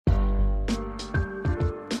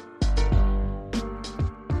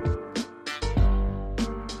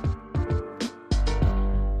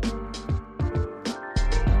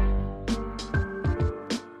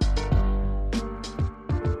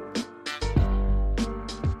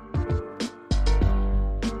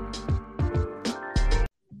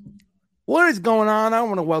What is going on? I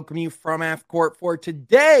want to welcome you from Half Court for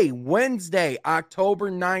today, Wednesday, October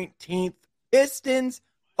 19th, Pistons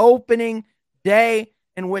opening day.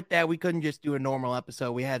 And with that, we couldn't just do a normal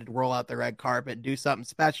episode. We had to roll out the red carpet and do something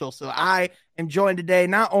special. So I am joined today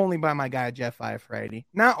not only by my guy, Jeff Iafredi,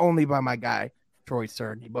 not only by my guy, Troy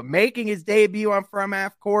Cerny, but making his debut on From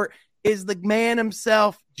Half Court is the man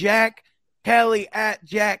himself, Jack Kelly at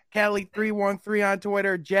Jack Kelly 313 on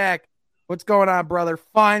Twitter. Jack, what's going on, brother?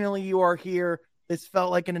 Finally, you are here. This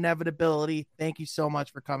felt like an inevitability. Thank you so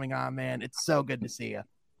much for coming on, man. It's so good to see you.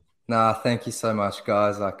 Nah, thank you so much,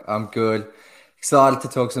 guys. I'm good. Excited to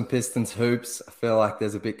talk some Pistons hoops. I feel like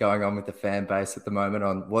there's a bit going on with the fan base at the moment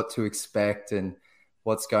on what to expect and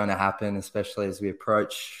what's going to happen, especially as we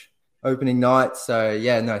approach opening night. So,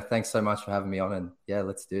 thanks so much for having me on. And,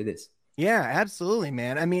 let's do this. Yeah, absolutely,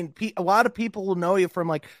 man. I mean, a lot of people will know you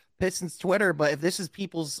from, Pistons Twitter, but if this is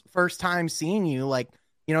people's first time seeing you,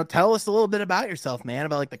 tell us a little bit about yourself, man,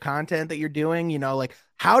 about the content that you're doing,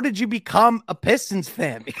 how did you become a Pistons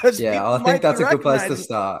fan? Because I think that's a good place to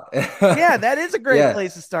start. Yeah, that is a great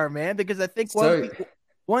place to start, man, because I think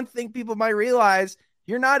one thing people might realize,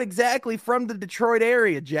 you're not exactly from the Detroit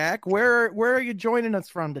area, Jack. Where are you joining us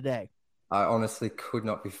from today? I honestly could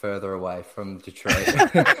not be further away from Detroit.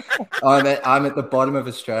 I'm at the bottom of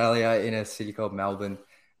Australia in a city called Melbourne.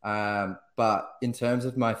 But in terms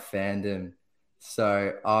of my fandom,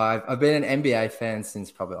 so I've been an NBA fan since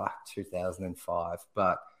probably 2005,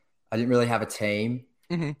 but I didn't really have a team.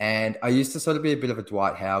 Mm-hmm. And I used to sort of be a bit of a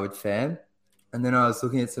Dwight Howard fan. And then I was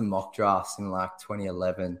looking at some mock drafts in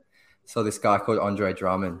 2011. Saw this guy called Andre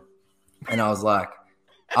Drummond. And I was like,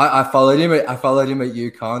 I followed him at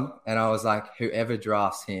UConn, and I was like, whoever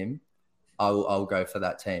drafts him, I'll go for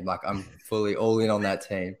that team. I'm fully all in on that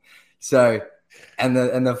team. So And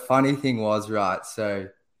the funny thing was, right, so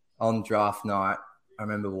on draft night, I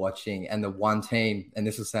remember watching, and the one team, and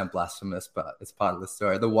this will sound blasphemous, but it's part of the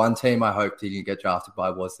story, the one team I hoped he didn't get drafted by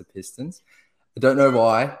was the Pistons. I don't know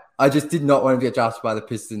why. I just did not want to get drafted by the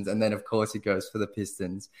Pistons, and then, of course, he goes for the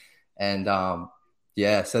Pistons. And, so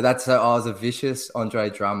I was a vicious Andre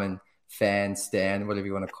Drummond fan, stan, whatever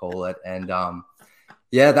you want to call it. And,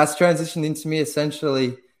 that's transitioned into me,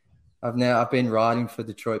 essentially. I've been writing for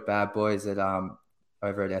Detroit Bad Boys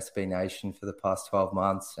over at SB Nation for the past 12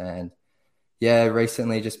 months. And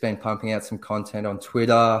recently just been pumping out some content on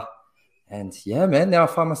Twitter. And man, now I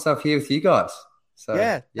find myself here with you guys. So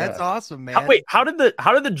that's awesome, man. How did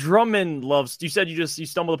the Drummond loves? You said you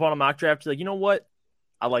stumbled upon a mock draft. You're like, you know what?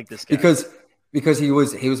 I like this guy. Because he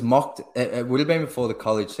was mocked. It would have been before the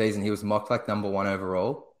college season. He was mocked number 1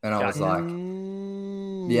 overall. And I was like,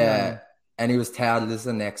 And he was touted as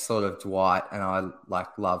the next sort of Dwight, and I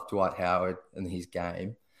love Dwight Howard and his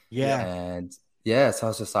game. Yeah. And so I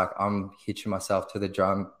was just like, I'm hitching myself to the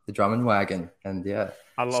Drummond wagon. And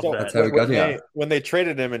I love that. That's how we got here. When they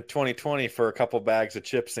traded him in 2020 for a couple bags of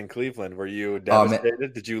chips in Cleveland, were you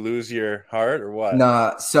devastated? Did you lose your heart or what?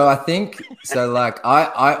 Nah. So I think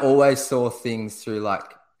I always saw things through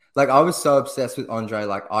I was so obsessed with Andre,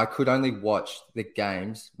 I could only watch the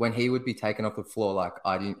games when he would be taken off the floor.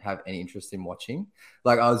 I didn't have any interest in watching.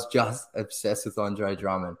 I was just obsessed with Andre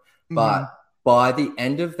Drummond. But by the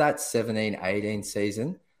end of that 17-18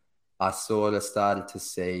 season, I sort of started to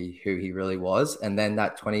see who he really was. And then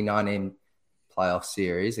that 2019 playoff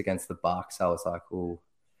series against the Bucks, I was like, oh,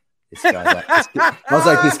 this guy.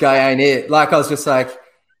 This guy ain't it. I was just like,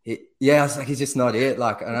 he's just not it.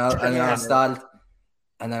 And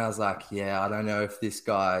then I was like, I don't know if this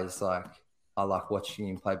guy is I like watching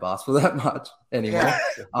him play basketball that much anymore.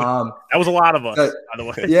 That was a lot of us, by the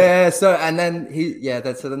way. Yeah. So, and then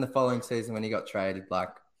so then the following season when he got traded,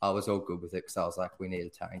 I was all good with it because I was like, we need a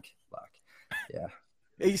tank.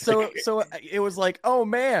 So it was like, oh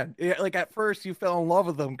man, at first you fell in love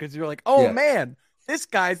with him because you're like, oh man, this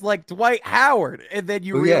guy's like Dwight Howard. And then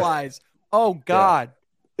you realize, oh God,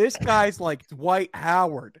 this guy's like Dwight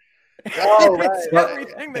Howard. Oh, right.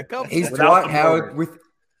 Everything that comes. He's Dwight Howard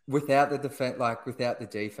without the defense, without the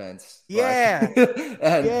defense.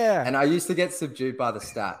 And I used to get subdued by the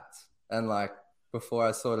stats, and before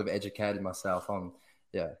I sort of educated myself on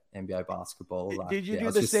NBA basketball. Did you do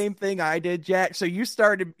the same thing I did, Jack? So your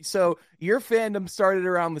fandom started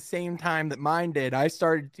around the same time that mine did. I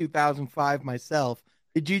started 2005 myself.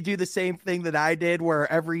 Did you do the same thing that I did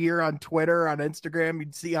where every year on Twitter, on Instagram,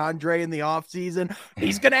 you'd see Andre in the offseason?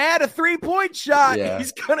 He's going to add a 3-point shot. Yeah.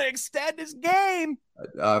 He's going to extend his game.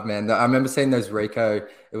 Oh, man. I remember seeing those Rico.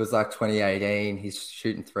 It was 2018. He's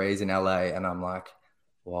shooting threes in LA. And I'm like,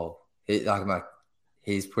 whoa.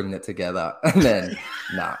 He's putting it together. And then,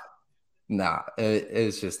 nah, it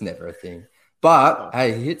was just never a thing. But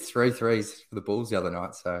hey, he hit 3 threes for the Bulls the other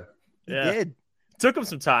night, so He did. Took him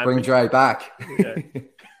some time. bring Dre back. Yeah.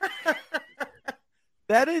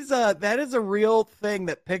 That is a real thing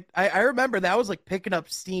that I remember that was like picking up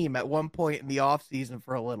steam at one point in the off season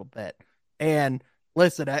for a little bit. And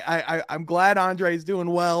listen, I'm glad Andre's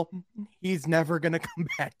doing well. He's never gonna come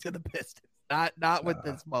back to the Pistons. Not with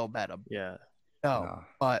this momentum. Yeah. No.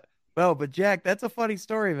 But Jack, that's a funny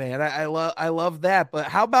story, man. I love that. But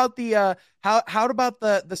how about the how about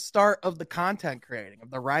the start of the content creating, of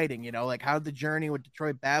the writing? You know, like how did the journey with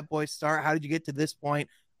Detroit Bad Boys start? How did you get to this point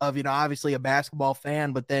of, you know, obviously a basketball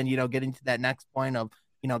fan, but then, you know, getting to that next point of,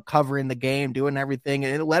 you know, covering the game, doing everything,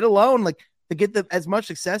 and let alone like to get as much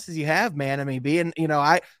success as you have, man. I mean, being, you know,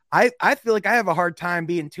 I feel like I have a hard time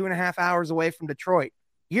being 2.5 hours away from Detroit.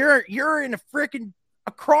 You're in a freaking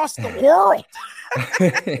across the world.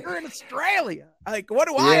 You're in Australia. Like, what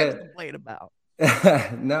do I have to complain about?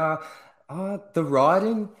 No, the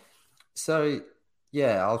writing. So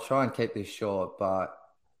yeah, I'll try and keep this short, but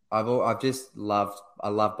I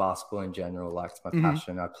love basketball in general. Like, it's my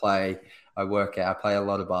passion. I work out, I play a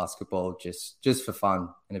lot of basketball just for fun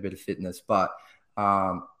and a bit of fitness. But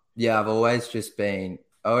yeah, I've always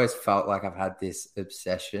felt like I've had this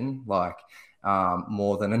obsession, like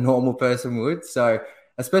more than a normal person would. So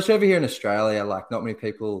especially over here in Australia, like not many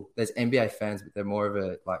people, there's NBA fans, but they're more of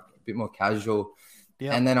a bit more casual.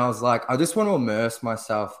 Yeah. And then I was like, I just want to immerse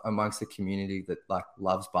myself amongst a community that like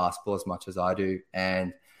loves basketball as much as I do,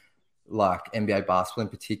 and like NBA basketball in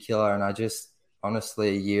particular. And I just honestly,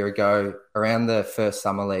 a year ago, around the first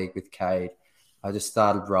summer league with Cade, I just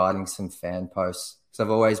started writing some fan posts because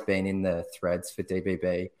I've always been in the threads for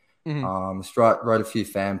DBB. Just wrote a few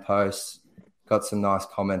fan posts, got some nice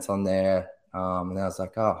comments on there. And I was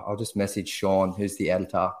like, I'll just message Sean, who's the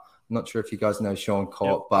editor. I'm not sure if you guys know Sean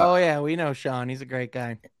Court, but yeah, we know Sean. He's a great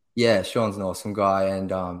guy. Yeah, Sean's an awesome guy, and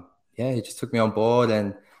yeah, he just took me on board,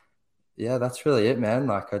 and yeah, that's really it, man.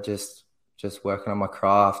 Like, I just working on my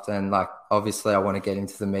craft, and like obviously I want to get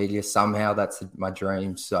into the media somehow. That's my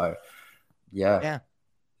dream. So yeah.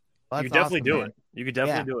 Well, you could definitely do it. You could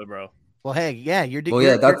definitely do it, bro. Well, hey, yeah, you're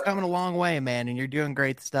coming a long way, man, and you're doing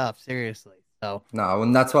great stuff. Seriously. So no,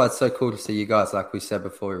 and that's why it's so cool to see you guys. Like we said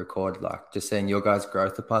before we recorded, like just seeing your guys'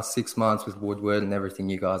 growth the past 6 months with Woodward and everything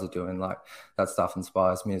you guys are doing. Like that stuff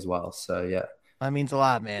inspires me as well. So yeah, that means a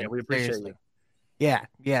lot, man. Yeah, we appreciate you.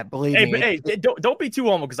 Yeah, believe me. Hey, don't be too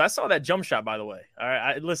humble, because I saw that jump shot, by the way. All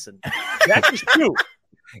right, listen, that's just true.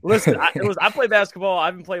 Listen, I play basketball.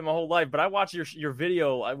 I've been playing my whole life, but I watched your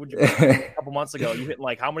video. A couple months ago. You hit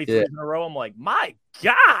like how many threes in a row? I'm like, my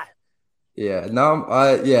God. Yeah, no,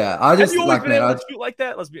 I just like, man, I shoot like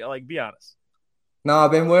that. Let's be honest. No,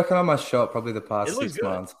 I've been working on my shot probably the past 6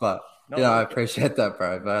 months, but I appreciate that,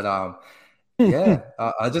 bro. But yeah,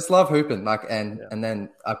 I just love hooping, like, and then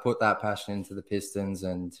I put that passion into the Pistons,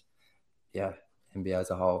 and yeah, NBA as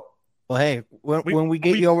a whole. Well, hey, when we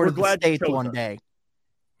get you over to the States one day,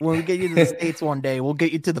 when we get you to the States one day, we'll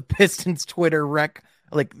get you to the Pistons Twitter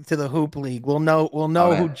like to the Hoop League. We'll know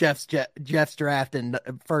who Jeff's drafting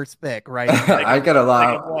first pick, right? I gotta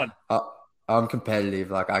lie, I'm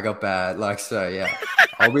competitive. Like, I got bad. Like, so yeah,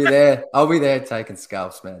 I'll be there taking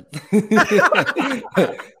scalps, man. That's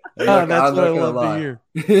what I love to hear.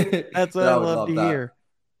 That's what I love to hear.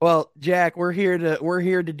 Well, Jack, we're here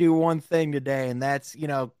to do one thing today, and that's, you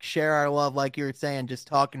know, share our love, like you were saying, just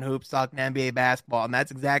talking hoops, talking NBA basketball, and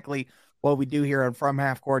that's exactly what we do here on From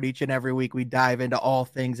Half Court. Each and every week, we dive into all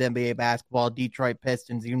things NBA basketball, Detroit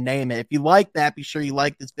Pistons, you name it. If you like that, be sure you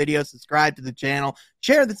like this video, subscribe to the channel,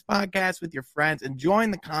 share this podcast with your friends, and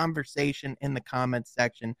join the conversation in the comments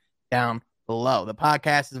section down below. The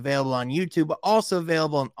podcast is available on YouTube, but also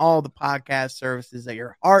available on all the podcast services that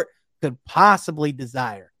your heart could possibly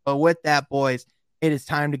desire. But with that, boys, it is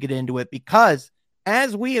time to get into it, because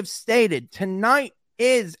as we have stated, tonight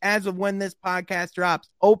is, as of when this podcast drops,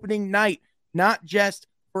 opening night, not just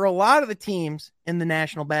for a lot of the teams in the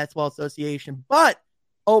National Basketball Association, but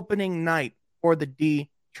opening night for the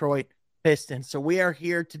Detroit Pistons. So we are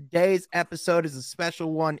here. Today's episode is a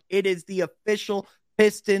special one. It is the official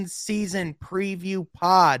Pistons season preview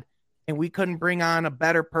pod, and we couldn't bring on a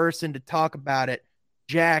better person to talk about it.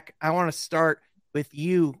 Jack, I want to start with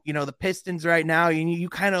you. You know, the Pistons right now, you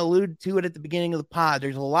kind of alluded to it at the beginning of the pod.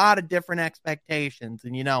 There's a lot of different expectations.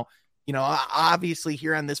 And, you know, obviously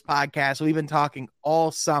here on this podcast, we've been talking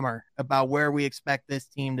all summer about where we expect this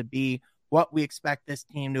team to be, what we expect this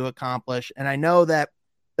team to accomplish. And I know that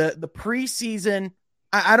the preseason,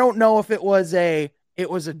 I don't know if it was a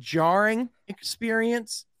jarring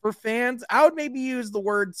experience for fans. I would maybe use the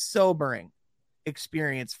word sobering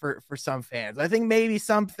experience for some fans. I think maybe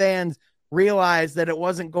some fans realized that it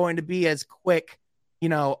wasn't going to be as quick,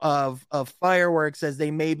 of fireworks as they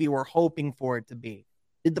maybe were hoping for it to be.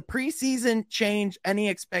 Did the preseason change any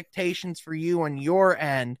expectations for you on your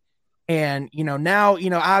end? And, now,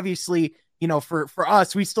 obviously, for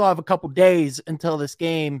us, we still have a couple days until this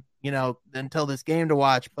game, to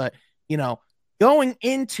watch. But, going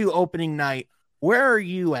into opening night, where are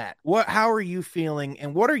you at? How are you feeling?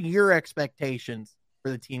 And what are your expectations for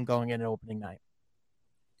the team going into opening night?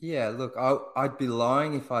 Yeah, look, I'd be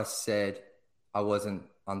lying if I said I wasn't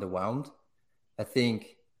underwhelmed. I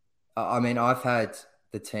think, I've had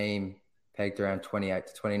the team pegged around 28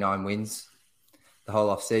 to 29 wins the whole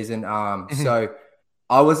off season. So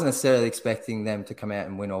I wasn't necessarily expecting them to come out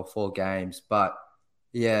and win all 4 games, but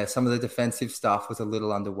yeah, some of the defensive stuff was a little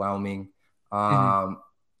underwhelming.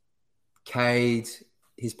 Cade,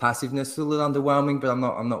 his passiveness was a little underwhelming, but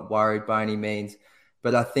I'm not worried by any means.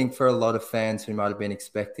 But I think for a lot of fans who might have been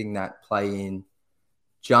expecting that play-in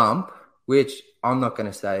jump, which I'm not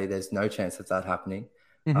going to say there's no chance of that happening,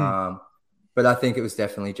 but I think it was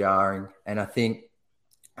definitely jarring. And I think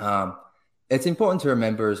it's important to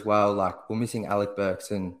remember as well, like we're missing Alec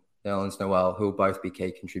Burks and Nerlens Noel, who will both be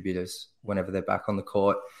key contributors whenever they're back on the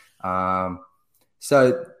court.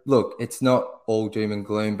 So, look, it's not all doom and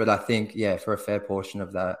gloom, but I think, for a fair portion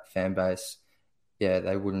of that fan base,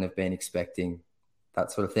 they wouldn't have been expecting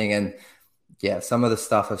that sort of thing. And, some of the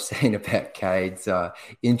stuff I've seen about Cade's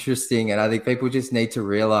interesting, and I think people just need to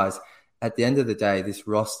realize at the end of the day, this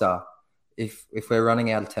roster, if we're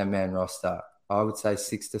running out of 10-man roster, I would say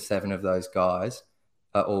 6 to 7 of those guys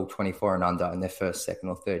are all 24 and under in their first, second,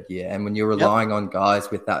 or third year. And when you're relying on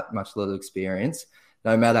guys with that much little experience,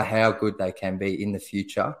 no matter how good they can be in the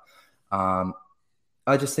future, I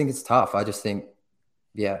just think it's tough. I just think,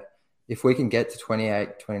 if we can get to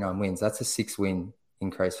 28, 29 wins, that's a 6-win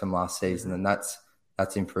increase from last season, and that's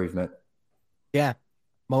improvement. Yeah,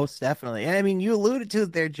 most definitely. And I mean, you alluded to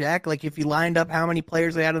it there, Jack. Like if you lined up how many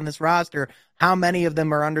players they had on this roster, how many of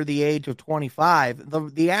them are under the age of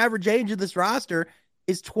 25? The average age of this roster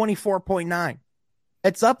is 24.9.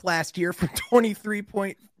 It's up last year from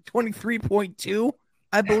 23.2,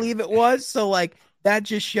 I believe it was. So like that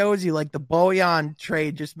just shows you like the Bojan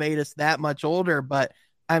trade just made us that much older. But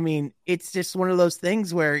I mean, it's just one of those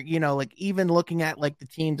things where, like even looking at like the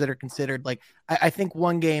teams that are considered, like I think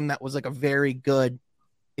one game that was like a very good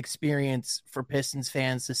experience for Pistons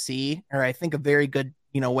fans to see, or I think a very good,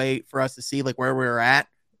 way for us to see like where we were at,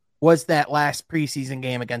 was that last preseason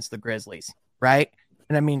game against the Grizzlies. Right.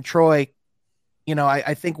 And I mean, Troy,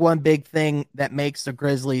 I think one big thing that makes the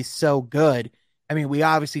Grizzlies so good, I mean, we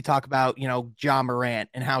obviously talk about, Ja Morant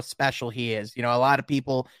and how special he is. A lot of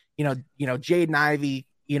people, Jaden Ivey,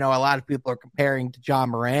 a lot of people are comparing to Ja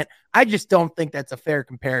Morant. I just don't think that's a fair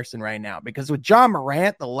comparison right now, because with Ja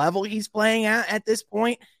Morant, the level he's playing at this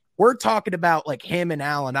point, we're talking about like him and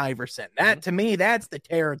Allen Iverson. That to me, that's the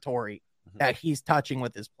territory that he's touching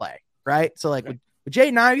with his play. Right. So like with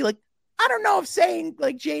Jaden Ivey, like, I don't know if saying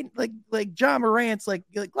like Jade, like Ja Morant's like,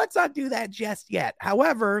 let's not do that just yet.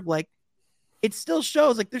 However, like it still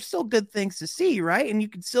shows like there's still good things to see. Right. And you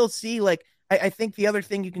can still see like, I think the other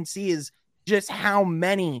thing you can see is just how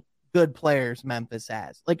many good players Memphis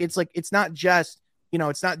has. It's not just,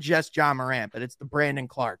 it's not just Ja Morant, but it's the Brandon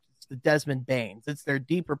Clark, it's the Desmond Baines, it's their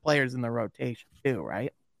deeper players in the rotation too,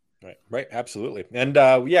 right? Right, absolutely. And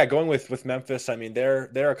going with Memphis, I mean,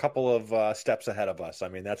 they're a couple of steps ahead of us. I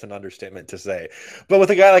mean, that's an understatement to say. But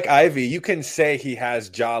with a guy like Ivy, you can say he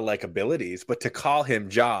has Ja-like abilities, but to call him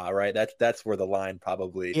Ja, right, that's where the line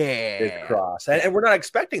probably is crossed. And we're not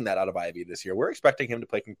expecting that out of Ivy this year. We're expecting him to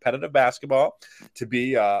play competitive basketball, to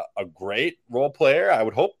be a great role player. I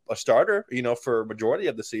would hope a starter, for a majority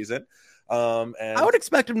of the season. And I would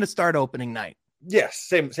expect him to start opening night. Yes,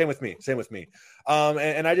 same with me.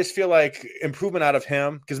 And I just feel like improvement out of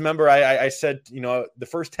him, because remember I said, the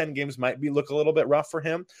first 10 games might look a little bit rough for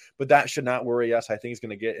him, but that should not worry us. I think he's going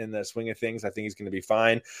to get in the swing of things. I think he's going to be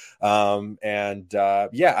fine.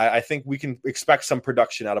 I think we can expect some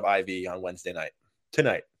production out of Ivy on Wednesday night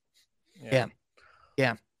tonight.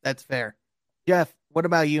 Yeah, that's fair. Jeff, what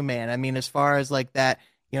about you, man? I mean, as far as like that,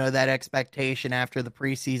 that expectation after the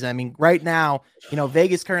preseason. I mean, right now,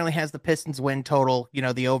 Vegas currently has the Pistons win total,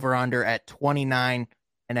 the over under at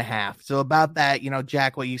 29.5. So about that,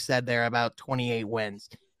 Jack, what you said there about 28 wins.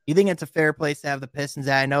 You think it's a fair place to have the Pistons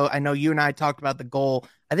at? I know you and I talked about the goal.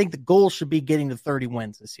 I think the goal should be getting to 30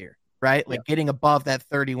 wins this year, right? Like getting above that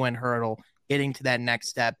 30 win hurdle, getting to that next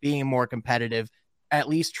step, being more competitive, at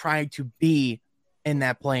least trying to be in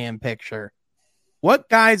that play-in picture. What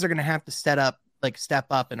guys are going to have to step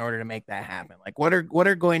up in order to make that happen? Like what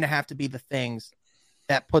are going to have to be the things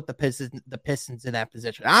that put the Pistons in that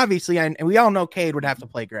position. Obviously, and we all know Cade would have to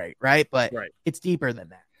play great, right? But it's deeper than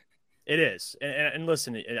that. It is. And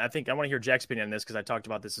listen, I think I want to hear Jack's opinion on this because I talked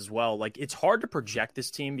about this as well. Like, it's hard to project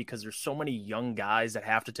this team because there's so many young guys that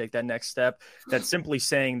have to take that next step that simply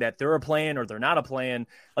saying that they're a play-in or they're not a play-in.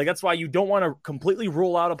 Like, that's why you don't want to completely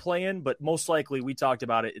rule out a play-in, but most likely, we talked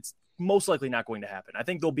about it, it's most likely not going to happen. I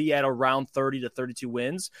think they'll be at around 30 to 32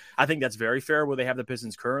 wins. I think that's very fair where they have the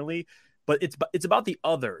Pistons currently. But it's about the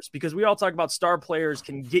others because we all talk about star players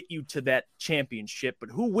can get you to that championship, but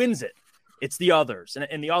who wins it? It's the others.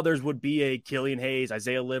 And the others would be a Killian Hayes,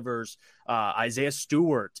 Isaiah Livers, Isaiah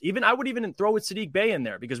Stewart. I would even throw with Sadiq Bey in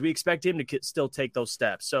there because we expect him to still take those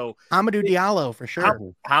steps. So Amadou Diallo for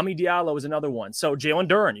sure. Hami Diallo is another one. So Jalen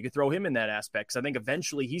Duren, you could throw him in that aspect because I think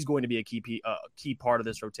eventually he's going to be a key part of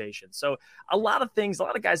this rotation. So a lot of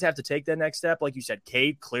guys have to take that next step. Like you said,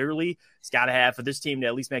 Cade clearly has got to have, for this team to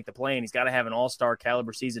at least make the play, and he's got to have an all-star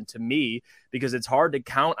caliber season to me because it's hard to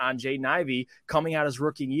count on Jaden Ivey coming out his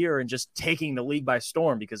rookie year and just taking the league by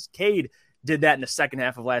storm because Cade did that in the second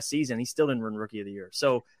half of last season. He still didn't win Rookie of the Year.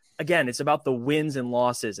 So, again, it's about the wins and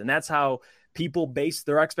losses, and that's how people base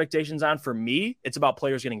their expectations on. For me, it's about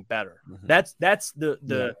players getting better. Mm-hmm. That's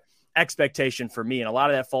the expectation for me, and a lot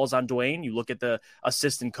of that falls on Dwayne. You look at the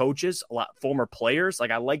assistant coaches, a lot former players.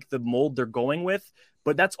 Like, I like the mold they're going with,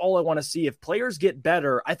 but that's all I want to see. If players get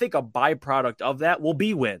better, I think a byproduct of that will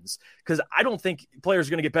be wins because I don't think players are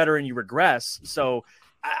going to get better and you regress. So,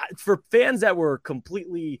 for fans that were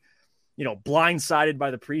completely blindsided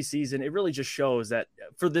by the preseason, it really just shows that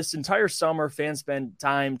for this entire summer, fans spend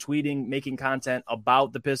time tweeting, making content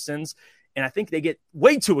about the Pistons. And I think they get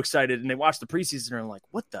way too excited and they watch the preseason and are like,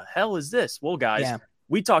 what the hell is this? Well, guys,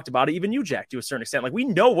 we talked about it, even you, Jack, to a certain extent. Like, we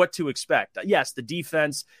know what to expect. Yes, the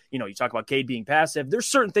defense, you talk about Cade being passive. There's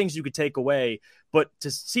certain things you could take away, but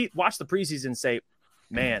to watch the preseason and say,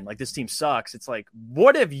 man, like, this team sucks. It's like,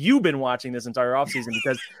 what have you been watching this entire offseason?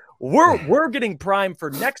 Because we're getting primed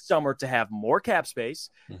for next summer to have more cap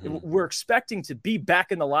space. Mm-hmm. We're expecting to be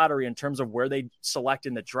back in the lottery in terms of where they select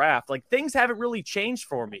in the draft. Like, things haven't really changed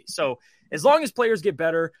for me. So as long as players get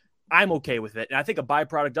better, I'm okay with it. And I think a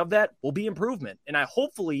byproduct of that will be improvement. And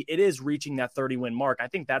hopefully it is reaching that 30-win mark. I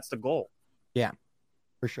think that's the goal. Yeah,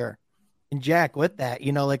 for sure. And Jack, with that,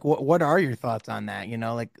 like, what are your thoughts on that?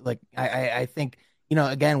 I think,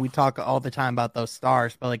 again, we talk all the time about those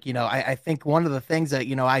stars, but I think one of the things that,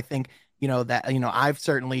 I've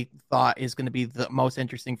certainly thought is going to be the most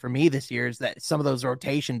interesting for me this year is that some of those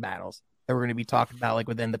rotation battles that we're going to be talking about, like,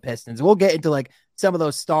 within the Pistons. We'll get into, like, some of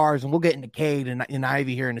those stars, and we'll get into Cade and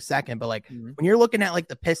Ivy here in a second. But, like, when you're looking at, like,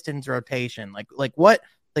 the Pistons rotation,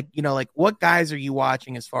 what guys are you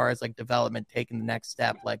watching as far as, like, development, taking the next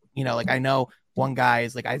step? Like, I know one guy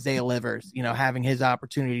is like Isaiah Livers, having his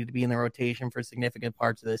opportunity to be in the rotation for significant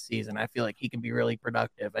parts of this season. I feel like he can be really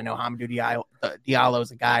productive. I know Hamidou Diallo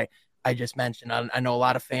is a guy I just mentioned. I know a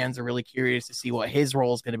lot of fans are really curious to see what his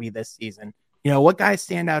role is going to be this season. What guys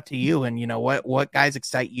stand out to you, and what guys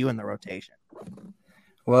excite you in the rotation?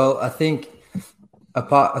 Well, I think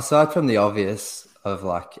aside from the obvious of,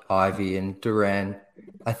 like, Ivy and Duran,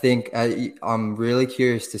 I think I'm really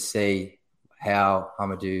curious to see how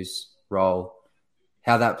Hamidou's role,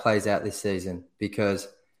 how that plays out this season, because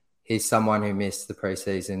he's someone who missed the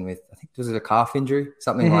preseason with, I think, was it a calf injury?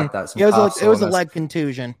 Something like that. It was a leg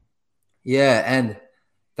contusion. Yeah, and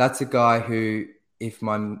that's a guy who, if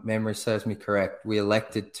my memory serves me correct, we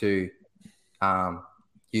elected to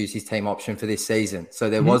use his team option for this season. So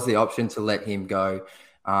there was the option to let him go.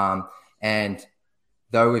 And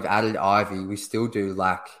though we've added Ivy, we still do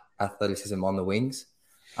lack athleticism on the wings.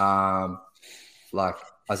 Like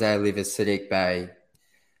Isaiah Livers, Sadiq Bey.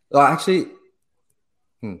 Well, actually,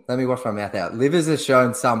 let me wash my mouth out. Livers has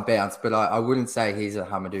shown some bounce, but I wouldn't say he's a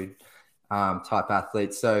Hamidou type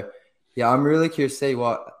athlete. So, yeah, I'm really curious to see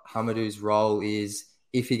what Hamidou's role is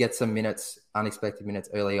if he gets some minutes, unexpected minutes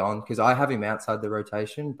early on, because I have him outside the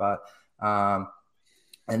rotation. But and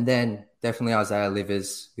then definitely Isaiah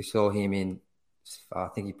Livers. We saw him in, I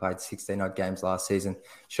think he played 16 odd games last season,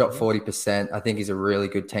 shot 40%. I think he's a really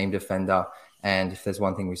good team defender. And if there's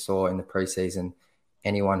one thing we saw in the preseason,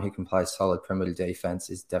 anyone who can play solid perimeter defense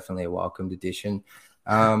is definitely a welcomed addition.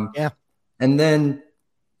 And then,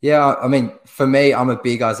 I mean, for me, I'm a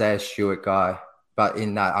big Isaiah Stewart guy, but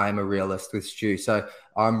in that I am a realist with Stu. So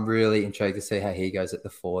I'm really intrigued to see how he goes at the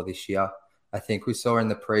 4 this year. I think we saw in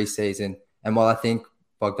the preseason, and while I think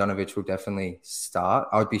Bogdanovic will definitely start,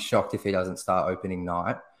 I would be shocked if he doesn't start opening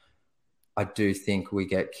night. I do think we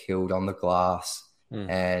get killed on the glass.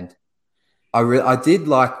 And I did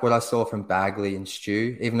like what I saw from Bagley and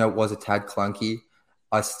Stu, even though it was a tad clunky.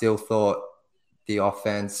 I still thought the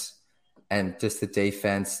offense and just the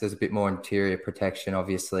defense. There's a bit more interior protection,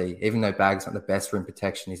 obviously. Even though Bag's not the best rim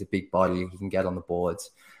protection, he's a big body. He can get on the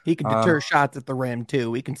boards. He can deter shots at the rim too.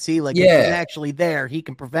 We can see if he's actually there, he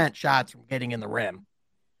can prevent shots from getting in the rim.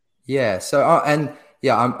 Yeah. So,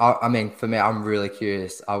 I mean, for me, I'm really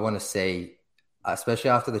curious. I want to see, especially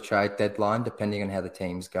after the trade deadline, depending on how the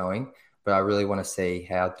team's going, but I really want to see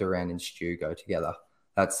how Durant and Stu go together.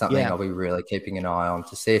 That's something I'll be really keeping an eye on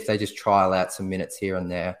to see if they just trial out some minutes here and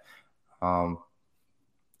there.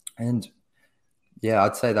 And yeah,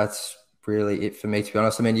 I'd say that's really it for me, to be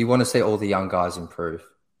honest. I mean, you want to see all the young guys improve.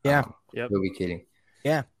 Yeah. Who we kidding?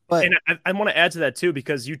 Yeah. But and I want to add to that too,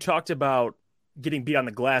 because you talked about getting beat on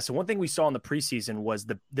the glass. And one thing we saw in the preseason was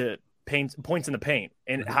the points in the paint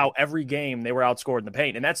and how every game they were outscored in the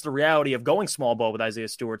paint. And that's the reality of going small ball with Isaiah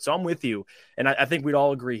Stewart. So I'm with you. And I think we'd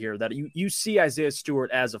all agree here that you see Isaiah Stewart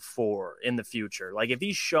as a 4 in the future. Like if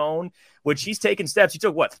he's shown, which he's taken steps, he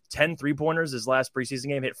took 10 3-pointers his last preseason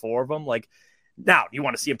game, hit 4 of them. Like, now, do you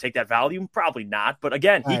want to see him take that volume? Probably not. But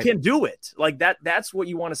again, he can do it. Like that's what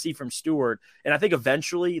you want to see from Stewart. And I think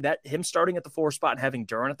eventually that him starting at the 4 spot and having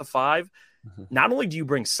Duren at the 5, not only do you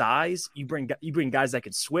bring size, you bring guys that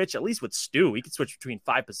can switch. At least with Stu, he can switch between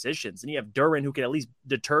 5 positions. And you have Duren who can at least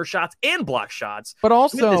deter shots and block shots. But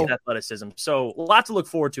also with his athleticism. So a lot to look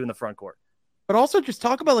forward to in the front court. But also just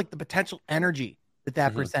talk about the potential energy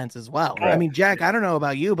that presents as well. I mean, Jack, I don't know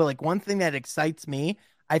about you, but one thing that excites me,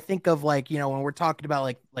 I think of when we're talking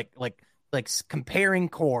about comparing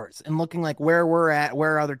cores and looking where we're at,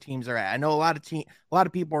 where other teams are at. I know a lot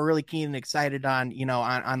of people are really keen and excited on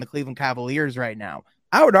the Cleveland Cavaliers right now.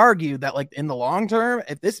 I would argue that in the long term,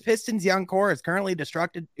 if this Pistons young core is currently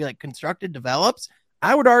constructed, develops,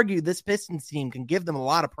 I would argue this Pistons team can give them a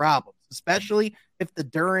lot of problems, especially if the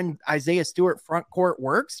Duren Isaiah Stewart front court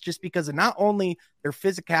works, just because of not only their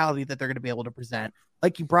physicality that they're going to be able to present.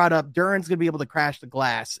 Like you brought up, Duren's going to be able to crash the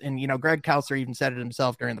glass. And, Greg Kelser even said it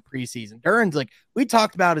himself during the preseason. Duren's we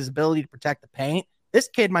talked about his ability to protect the paint. This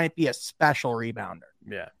kid might be a special rebounder.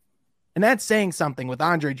 Yeah. And that's saying something with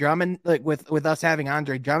Andre Drummond, with us having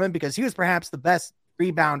Andre Drummond, because he was perhaps the best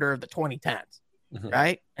rebounder of the 2010s.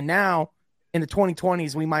 Right. And now in the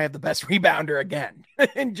 2020s, we might have the best rebounder again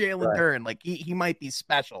in Jalen Duren. He might be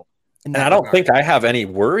special. And I don't think I have any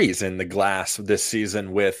worries in the glass this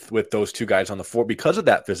season with those two guys on the floor because of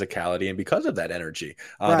that physicality and because of that energy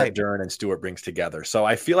that Duren and Stewart brings together. So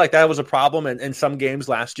I feel like that was a problem in some games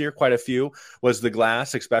last year. Quite a few was the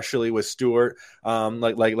glass, especially with Stewart.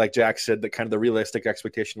 Like Jack said, the kind of the realistic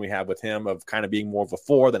expectation we have with him of kind of being more of a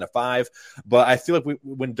 4 than a 5. But I feel like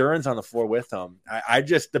when Duren's on the floor with him,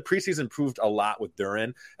 the preseason proved a lot with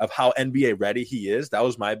Duren of how NBA ready he is. That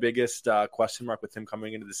was my biggest question mark with him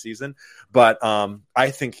coming into the season. But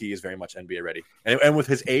I think he is very much NBA ready. And with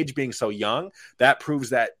his age being so young, that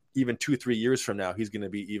proves that even 2-3 years from now, he's going to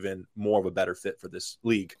be even more of a better fit for this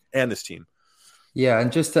league and this team. Yeah, and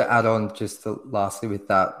just to add on, lastly with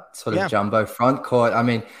that sort of jumbo front court, I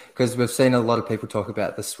mean, because we've seen a lot of people talk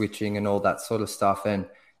about the switching and all that sort of stuff. And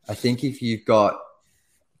I think if you've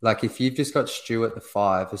just got Stu at the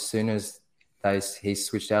 5, as soon as he's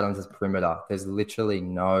switched out onto the perimeter, there's literally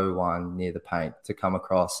no one near the paint to come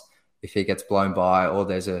across if he gets blown by or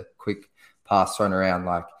there's a quick pass thrown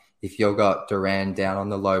around. If you've got Duren down on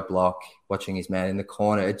the low block, watching his man in the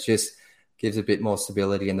corner, it just gives a bit more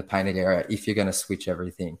stability in the painted area if you're going to switch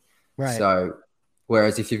everything. Right. So,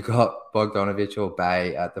 whereas if you've got Bogdanovic or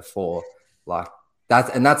Bay at the 4,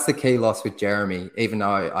 that's the key loss with Jeremy. Even though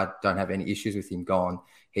I don't have any issues with him gone,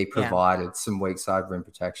 he provided some weak side rim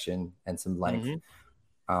protection and some length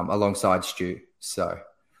alongside Stu. So.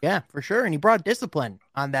 Yeah, for sure. And he brought discipline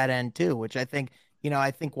on that end too, which I think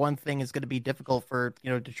one thing is going to be difficult for,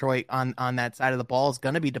 Detroit on that side of the ball is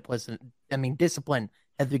going to be discipline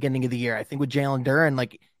at the beginning of the year. I think with Jalen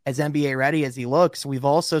Duren, as NBA ready as he looks, we've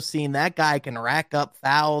also seen that guy can rack up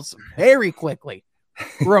fouls very quickly,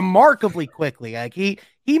 remarkably quickly.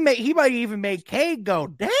 He might even make Cade go,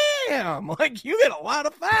 damn, you get a lot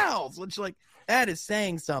of fouls, which that is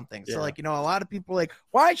saying something. So, a lot of people are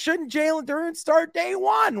why shouldn't Jalen Duren start day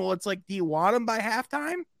one? Well, it's do you want him by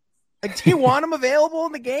halftime? Do you want him available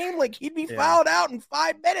in the game? He'd be fouled out in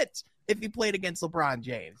 5 minutes if he played against LeBron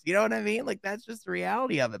James. You know what I mean? That's just the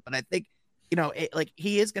reality of it. But I think,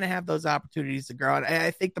 he is going to have those opportunities to grow. And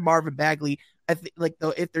I think the Marvin Bagley,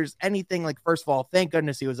 though, if there's anything, first of all, thank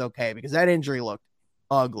goodness he was okay, because that injury looked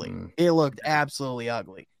ugly. It looked absolutely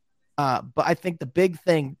ugly. But I think the big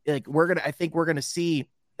thing, we're gonna see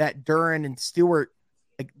that Duren and Stewart,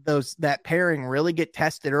 that pairing really get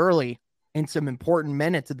tested early in some important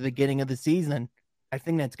minutes at the beginning of the season. I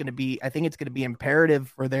think it's going to be imperative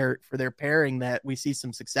for their pairing that we see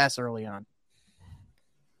some success early on.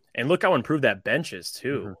 And look how improved that bench is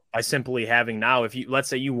too, by simply having now, if you, let's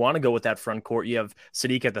say you want to go with that front court, you have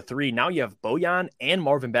Sadiq at the 3. Now you have Bojan and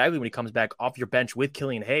Marvin Bagley when he comes back off your bench with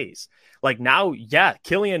Killian Hayes. Like now, yeah,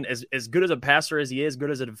 Killian is as good as a passer as he is,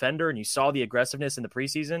 good as a defender. And you saw the aggressiveness in the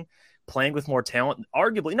preseason, playing with more talent.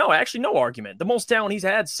 Arguably, no argument. The most talent he's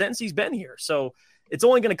had since he's been here. So it's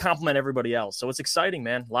only going to complement everybody else. So it's exciting,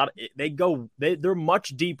 man. They're much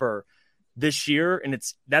deeper this year. And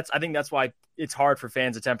I think that's why it's hard for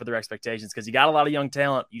fans to temper their expectations, because you got a lot of young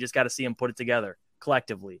talent. You just got to see them put it together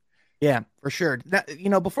collectively. Yeah, for sure.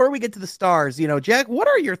 Now, before we get to the stars, Jack, what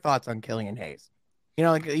are your thoughts on Killian Hayes?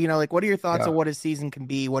 What are your thoughts on what his season can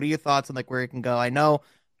be? What are your thoughts on where it can go? I know,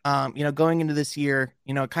 going into this year,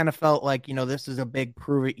 it kind of felt like, this is a big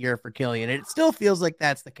prove it year for Killian. It still feels like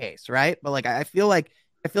that's the case, right? But I feel like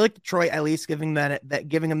Detroit at least giving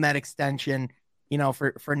him that extension,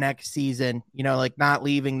 for next season, not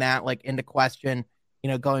leaving that into question,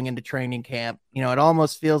 going into training camp. It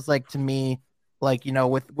almost feels like to me,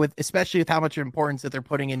 with especially with how much importance that they're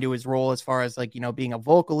putting into his role as far as being a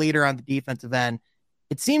vocal leader on the defensive end.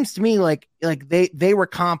 It seems to me like they were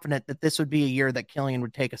confident that this would be a year that Killian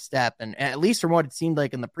would take a step. And at least from what it seemed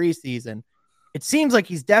like in the preseason, it seems like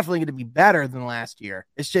he's definitely going to be better than last year.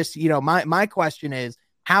 It's just, my question is,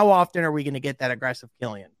 how often are we going to get that aggressive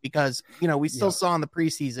Killian? Because, we still saw in the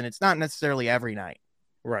preseason, it's not necessarily every night.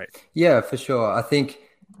 Right. Yeah, for sure. I think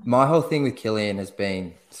my whole thing with Killian has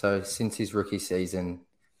been, so since his rookie season,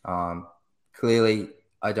 clearly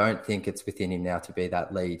I don't think it's within him now to be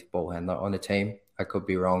that lead ball handler on the team. I could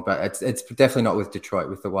be wrong, but it's definitely not with Detroit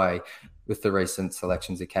with the recent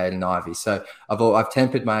selections of Caden Ivey. So I've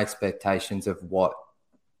tempered my expectations of what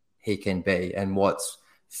he can be and what's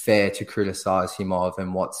fair to criticize him of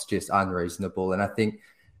and what's just unreasonable. And I think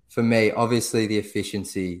for me, obviously the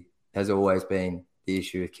efficiency has always been the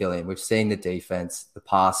issue with Killian. We've seen the defense, the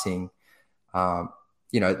passing,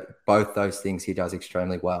 both those things he does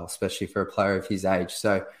extremely well, especially for a player of his age.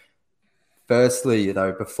 So firstly,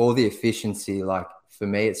 though, before the efficiency, for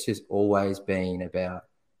me, it's just always been about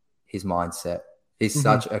his mindset. He's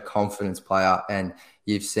such a confidence player. And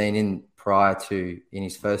you've seen in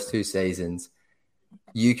his first 2 seasons,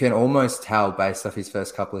 you can almost tell based off his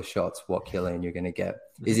first couple of shots what Killian you're going to get.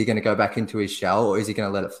 Is he going to go back into his shell or is he going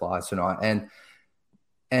to let it fly tonight?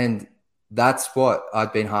 And that's what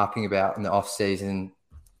I've been harping about in the off season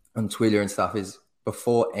on Twitter and stuff is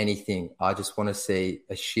before anything, I just want to see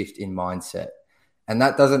a shift in mindset. And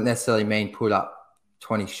that doesn't necessarily mean put up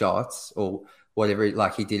 20 shots or whatever,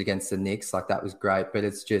 like he did against the Knicks. That was great, but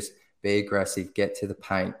it's just be aggressive, get to the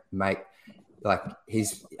paint, I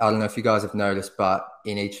don't know if you guys have noticed, but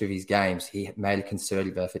in each of his games, he made a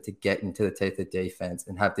concerted effort to get into the teeth of defense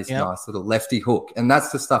and have this nice little lefty hook. And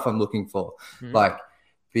that's the stuff I'm looking for.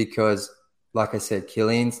 Because like I said,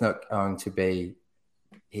 Killian's not going to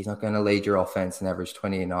he's not going to lead your offense and average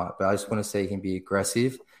 20 a night, but I just want to see him be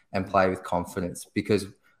aggressive and play with confidence, because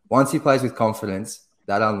once he plays with confidence,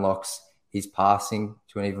 that unlocks his passing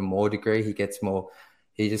to an even more degree. He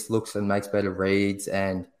just looks and makes better reads.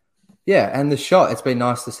 And the shot, it's been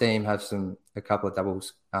nice to see him have a couple of double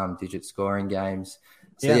digit scoring games.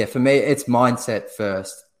 So for me, it's mindset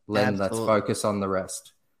first. Let's focus on the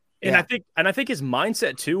rest. And I think his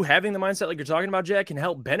mindset too, having the mindset like you're talking about, Jack, can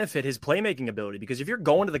help benefit his playmaking ability. Because if you're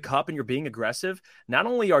going to the cup and you're being aggressive, not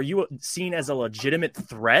only are you seen as a legitimate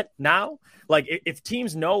threat now, if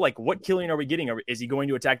teams know what Killian are we getting? Is he going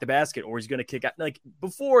to attack the basket or is he going to kick out?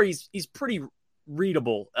 Before he's pretty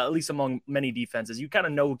readable, at least among many defenses. You kind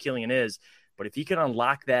of know who Killian is, but if he can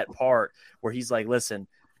unlock that part where he's listen,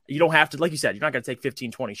 you don't have to, like you said, you're not going to take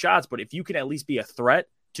 15, 20 shots, but if you can at least be a threat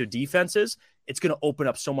to defenses, it's going to open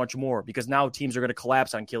up so much more, because now teams are going to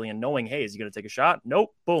collapse on Killian knowing, hey, is he going to take a shot?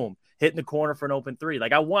 Nope. Boom. Hitting the corner for an open 3.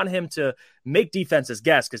 I want him to make defenses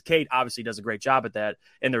guess, because Kate obviously does a great job at that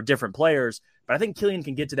and they're different players, but I think Killian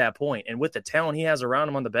can get to that point. And with the talent he has around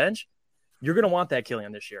him on the bench, you're going to want that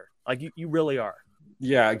Killian this year. You really are.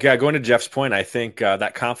 Yeah. Going to Jeff's point, I think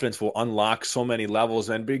that confidence will unlock so many levels.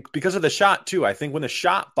 And because of the shot too, I think when the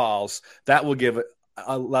shot falls, that will give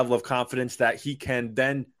a level of confidence that he can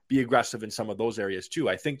then be aggressive in some of those areas too.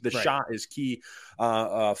 I think the shot is key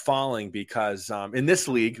falling, because in this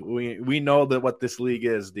league, we know that what this league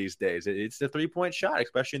is these days. It's the 3-point shot,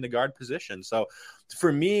 especially in the guard position. So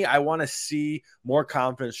for me, I want to see more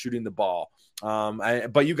confidence shooting the ball.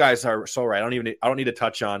 But you guys are so right. I don't need to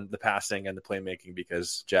touch on the passing and the playmaking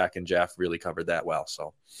because Jack and Jeff really covered that well.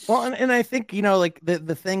 So well, and I think like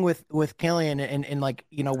the thing with Killian and like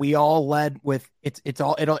we all led with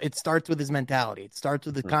it starts with his mentality. It starts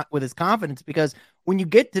with with his confidence, because when you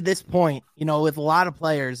get to this point, with a lot of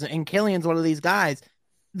players, and Killian's one of these guys,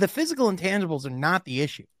 the physical intangibles are not the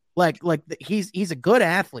issue. He's a good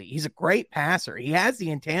athlete. He's a great passer. He has the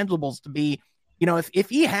intangibles to be. If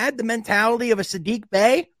he had the mentality of a Sadiq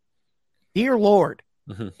Bey, dear Lord,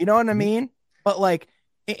 you know what I mean? But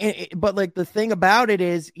the thing about it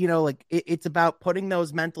is, it's about putting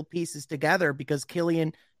those mental pieces together, because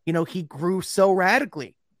Killian, he grew so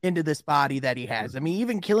radically into this body that he has. I mean,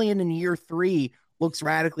 even Killian in year 3 looks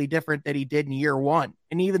radically different than he did in year 1.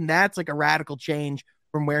 And even that's like a radical change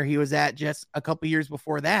from where he was at just a couple years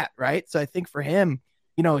before that. Right. So I think for him,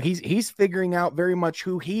 he's figuring out very much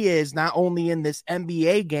who he is, not only in this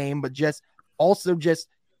NBA game, but just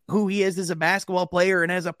who he is as a basketball player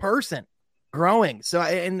and as a person growing. So,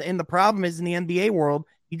 and the problem is in the NBA world,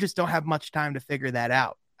 you just don't have much time to figure that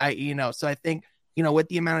out. So I think, with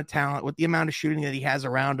the amount of talent, with the amount of shooting that he has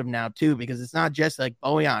around him now too, because it's not just like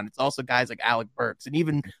Bojan, it's also guys like Alec Burks, and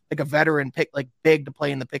even like a veteran pick, like big to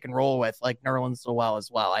play in the pick and roll with, like Nerlens Noel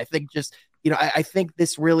as well. I think just, I think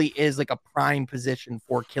this really is like a prime position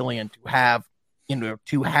for Killian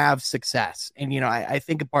to have success. And, I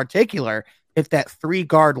think in particular, if that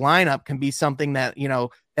 3-guard lineup can be something that,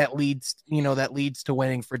 that leads to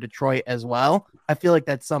winning for Detroit as well, I feel like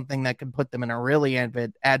that's something that can put them in a really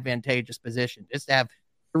advantageous position. Just to have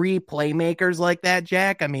 3 playmakers like that,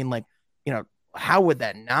 Jack. I mean, how would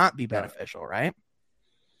that not be beneficial, right?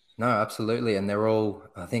 No, absolutely. And they're all,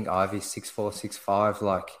 I think Ivy's 6'4",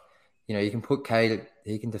 6'5", you can put Cade,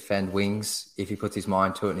 he can defend wings if he puts his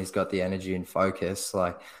mind to it and he's got the energy and focus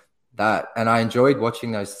like that. And I enjoyed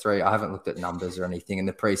watching those 3. I haven't looked at numbers or anything in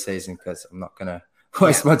the preseason because I'm not going to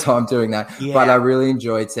waste my time doing that. Yeah. But I really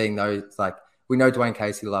enjoyed seeing those. We know Dwayne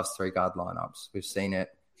Casey loves 3-guard lineups. We've seen it,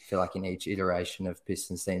 I feel like, in each iteration of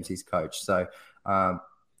Pistons teams he's coached. So, I'm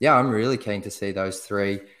really keen to see those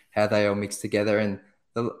 3, how they all mix together. And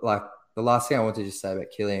the last thing I wanted to say about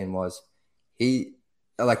Killian was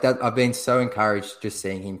I've been so encouraged just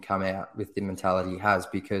seeing him come out with the mentality he has,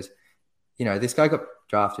 because, this guy got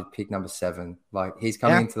drafted pick number 7. He's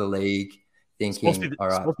coming into the league thinking, all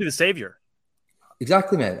right. Supposed to be the savior.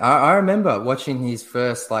 Exactly, man. I remember watching his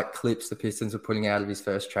first clips the Pistons were putting out of his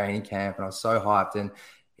first training camp, and I was so hyped, and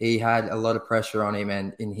he had a lot of pressure on him.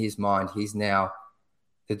 And in his mind, he's now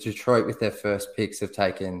the Detroit with their first picks have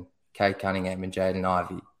taken Cade Cunningham and Jaden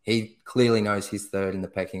Ivey. He clearly knows he's 3rd in the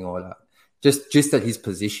pecking order. Just at his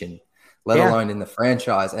position, let alone in the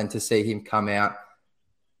franchise. And to see him come out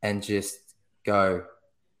and just go,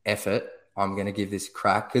 F it, I'm going to give this a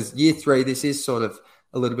crack. Because year 3, this is sort of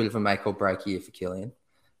a little bit of a make or break year for Killian.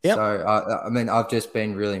 Yep. So, I've just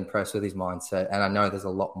been really impressed with his mindset. And I know there's a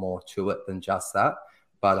lot more to it than just that.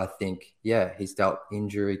 But I think, he's dealt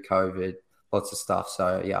injury, COVID, lots of stuff.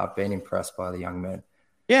 So, I've been impressed by the young man.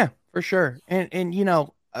 Yeah, for sure. And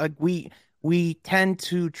we tend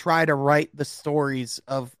to try to write the stories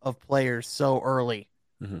of players so early,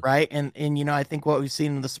 right? And I think what we've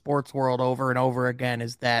seen in the sports world over and over again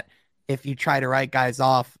is that if you try to write guys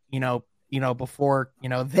off, before,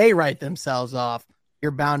 they write themselves off,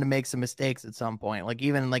 you're bound to make some mistakes at some point.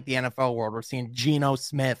 Even in the NFL world, we're seeing Geno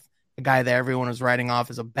Smith, a guy that everyone was writing off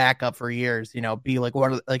as a backup for years, be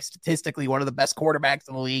statistically one of the best quarterbacks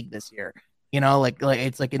in the league this year. It's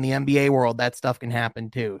in the NBA world, that stuff can happen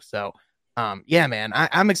too. So, man,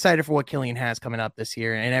 I'm excited for what Killian has coming up this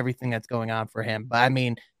year and everything that's going on for him. But I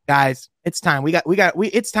mean, guys, it's time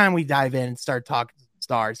it's time we dive in and start talking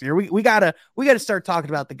stars here. We gotta start talking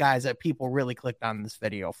about the guys that people really clicked on this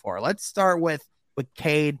video for. Let's start with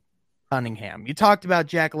Cade Cunningham. You talked about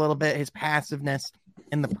Jack a little bit, his passiveness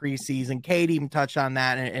in the preseason. Cade even touched on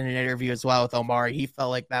that in an interview as well with Omari. He felt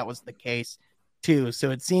like that was the case too. So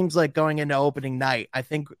it seems like going into opening night,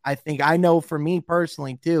 I know for me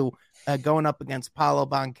personally too, going up against Paolo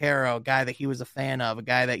Banchero, a guy that he was a fan of, a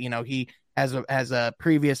guy that, he has a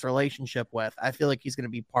previous relationship with, I feel like he's going to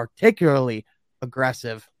be particularly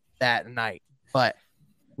aggressive that night. But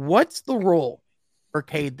what's the role for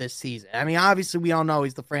Cade this season? I mean, obviously we all know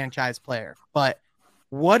he's the franchise player, but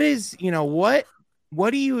what is, what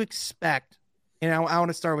do you expect? I want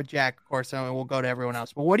to start with Jack, of course, and we'll go to everyone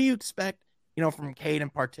else, but what do you expect, from Cade in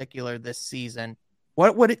particular this season?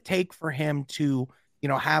 What would it take for him to,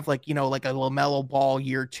 have like a LaMelo Ball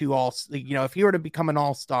year 2 if he were to become an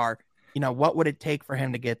all-star, what would it take for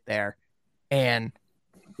him to get there? And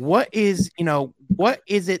what is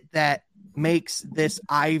it that makes this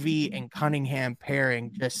Ivy and Cunningham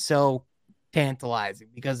pairing just so tantalizing,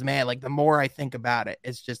 because man, like the more I think about it,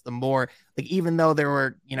 it's just the more, like, even though there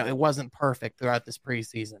were, it wasn't perfect throughout this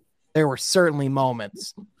preseason, there were certainly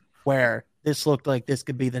moments where this looked like this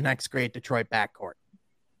could be the next great Detroit backcourt.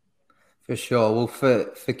 For sure. Well,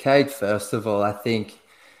 for Cade, first of all, I think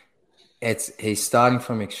he's starting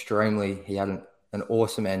from he had an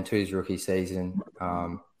awesome end to his rookie season.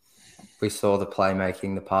 We saw the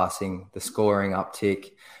playmaking, the passing, the scoring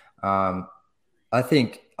uptick. I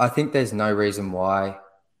think there's no reason why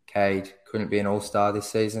Cade couldn't be an all-star this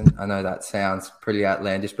season. I know that sounds pretty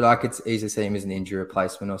outlandish, but I could easily see him as an injury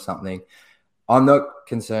replacement or something. I'm not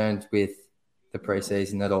concerned with the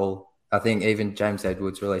preseason at all. I think even James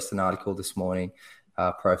Edwards released an article this morning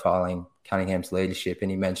profiling Cunningham's leadership,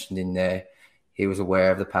 and he mentioned in there he was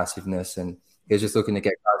aware of the passiveness and he was just looking to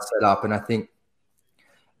get guys set up. And I think,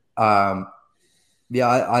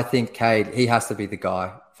 I think Cade, he has to be the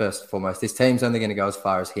guy first and foremost. This team's only going to go as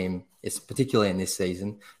far as him, it's particularly in this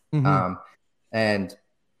season. Mm-hmm. And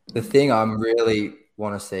the thing I really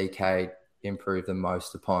want to see Cade improve the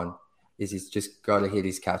most upon is he's just got to hit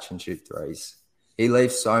his catch and shoot threes. He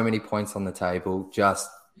leaves so many points on the table, just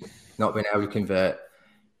not being able to convert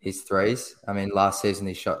his threes. I mean, last season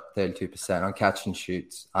he shot 32% on catch and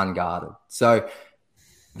shoots unguarded. So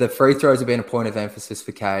the free throws have been a point of emphasis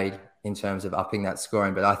for Cade in terms of upping that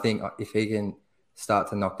scoring. But I think if he can start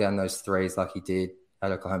to knock down those threes like he did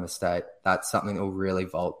at Oklahoma State, that's something that will really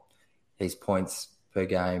vault his points per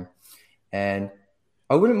game. And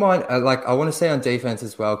I wouldn't mind, I want to say on defense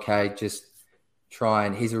as well, Cade, just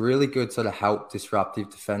he's a really good sort of help disruptive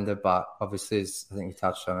defender, but obviously, as I think we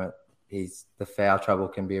touched on it, the foul trouble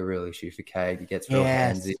can be a real issue for Cade. He gets real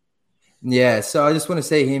handsy. Yeah, so I just want to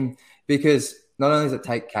see him, because not only does it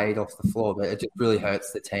take Cade off the floor, but it just really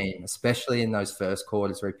hurts the team, especially in those first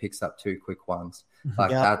quarters where he picks up 2 quick ones.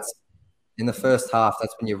 That's in the first half,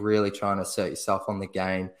 that's when you're really trying to assert yourself on the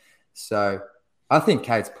game. So I think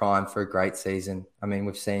Cade's primed for a great season. I mean,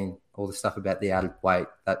 we've seen all the stuff about the added weight.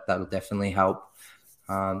 That'll definitely help.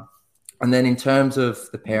 And then in terms of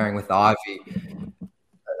the pairing with Ivy,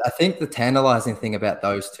 I think the tantalizing thing about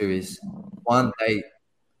those two is, one,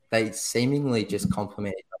 they seemingly just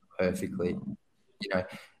complement each other perfectly.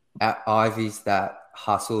 Ivy's that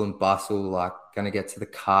hustle and bustle, like going to get to the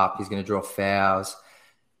cup, he's going to draw fouls.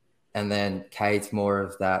 And then Cade's more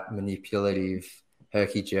of that manipulative,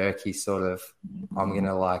 herky-jerky sort of, I'm going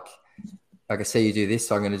to like I see you do this,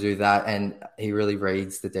 so I'm going to do that. And he really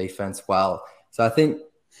reads the defense well. So I think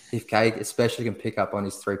if Cade especially can pick up on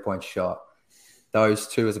his three-point shot, those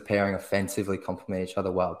two as a pairing offensively complement each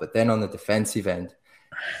other well. But then on the defensive end,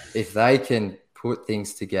 if they can put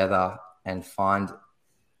things together and find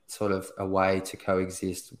sort of a way to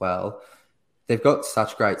coexist well, they've got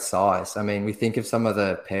such great size. I mean, we think of some of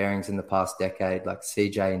the pairings in the past decade, like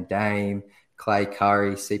CJ and Dame, Clay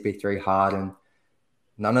Curry, CP3 Harden.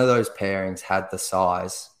 None of those pairings had the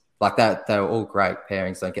size. Like that, they were all great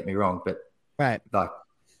pairings, don't get me wrong. But right, like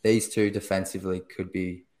these two defensively could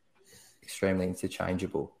be extremely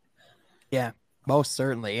interchangeable. Yeah, most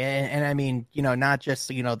certainly. And I mean, not just,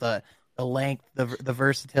 the length, the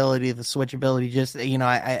versatility, the switchability, just,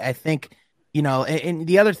 I think, and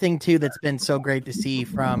the other thing too, that's been so great to see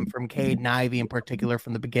from Cade and Ivy in particular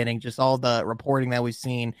from the beginning, just all the reporting that we've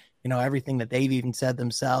seen, everything that they've even said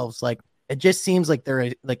themselves, like, it just seems like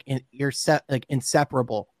they're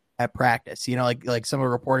inseparable at practice, like some of the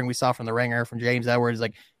reporting we saw from the Ringer, from James Edwards,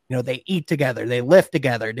 like, they eat together, they lift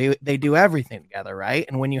together, they do everything together, right?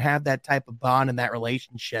 And when you have that type of bond and that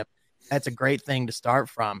relationship, that's a great thing to start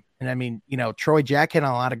from. And I mean, Troy Jack hit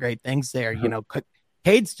on a lot of great things there.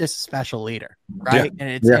 Cade's just a special leader, right?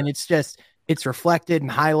 Yeah. And it's reflected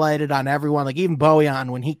and highlighted on everyone. Like even Bojan,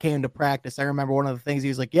 when he came to practice, I remember one of the things he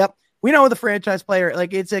was like, "Yep, we know the franchise player."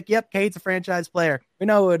 Like it's like, "Yep, Cade's a franchise player. We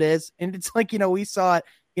know who it is." And it's like, we saw it.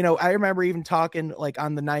 I remember even talking like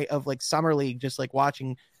on the night of like Summer League, just like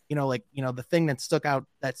watching. The thing that stuck out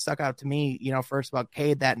to me, first about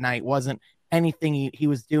Cade that night wasn't anything he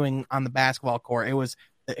was doing on the basketball court. It was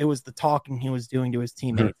the talking he was doing to his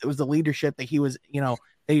teammates. Mm-hmm. It was the leadership that he was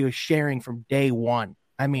sharing from day one.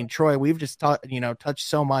 I mean, Troy, we've just touched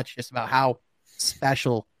so much just about how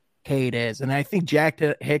special Cade is. And I think Jack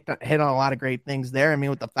hit on a lot of great things there. I mean,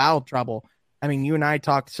 with the foul trouble, I mean, you and I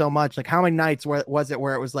talked so much, like how many nights was it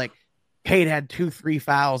where it was like Cade had 2-3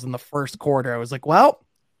 fouls in the first quarter? I was like, well,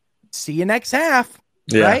 see you next half.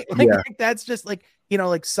 Yeah, right. Like that's just like,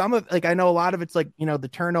 like some of, like, I know a lot of it's like, the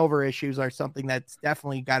turnover issues are something that's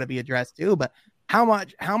definitely got to be addressed too, but how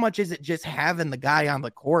much is it just having the guy on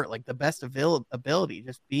the court, like the best ability,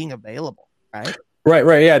 just being available. Right.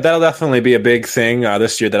 Right. Yeah, that'll definitely be a big thing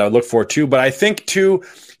this year that I would look for too. But I think too,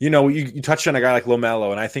 you touched on a guy like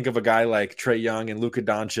LaMelo, and I think of a guy like Trae Young and Luka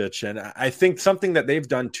Doncic, and I think something that they've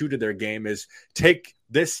done too to their game is take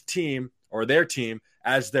this team or their team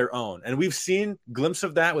as their own. And we've seen glimpse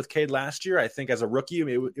of that with Cade last year. I think as a rookie,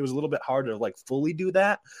 it was a little bit hard to like fully do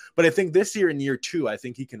that. But I think this year in year 2, I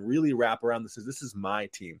think he can really wrap around this. This is my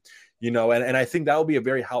team, and I think that will be a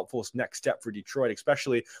very helpful next step for Detroit,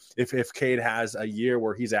 especially if Cade has a year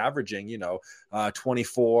where he's averaging,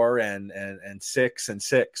 24 and 6 and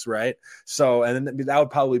 6, right? So, and then that would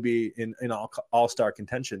probably be in all-star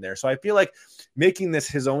contention there. So I feel like making this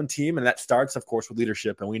his own team, and that starts, of course, with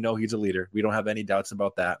leadership, and we know he's a leader. We don't have any doubts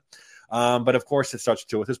about that. But of course, it starts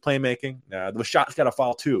too with his playmaking. The shots got to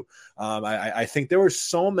fall too. I think there were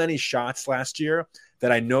so many shots last year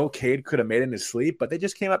that I know Cade could have made in his sleep, but they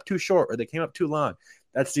just came up too short or they came up too long.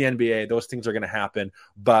 That's the NBA. Those things are going to happen.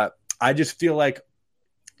 But I just feel like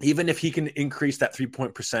even if he can increase that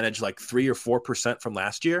 3-point percentage like 3 or 4% from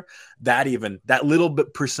last year, that little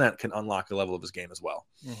bit percent can unlock the level of his game as well.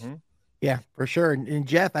 Mm-hmm. Yeah, for sure. And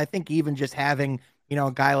Jeff, I think even just having,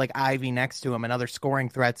 a guy like Ivy next to him, another scoring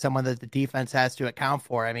threat, someone that the defense has to account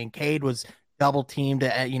for. I mean, Cade was double teamed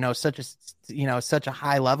at, such a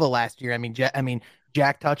high level last year. I mean,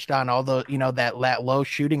 Jack touched on all the, that low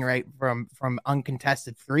shooting rate from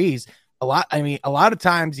uncontested threes. A lot of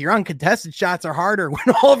times your uncontested shots are harder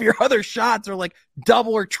when all of your other shots are like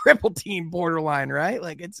double or triple team borderline, right?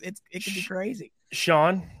 Like it can be crazy.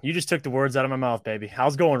 Sean, you just took the words out of my mouth, baby. I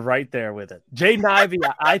was going right there with it. Jaden Ivey,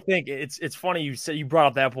 I think it's funny you brought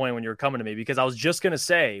up that point when you were coming to me, because I was just going to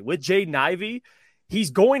say with Jaden Ivey,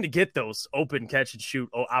 he's going to get those open catch and shoot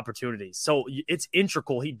opportunities. So it's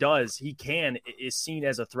integral. He is seen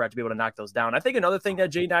as a threat to be able to knock those down. I think another thing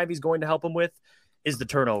that Jaden Ivey is going to help him with is the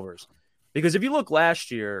turnovers. Because if you look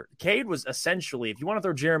last year, Cade was essentially, if you want to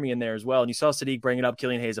throw Jeremy in there as well, and you saw Sadiq bring it up,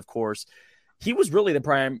 Killian Hayes, of course, he was really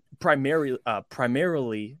the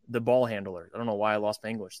primarily the ball handler. I don't know why I lost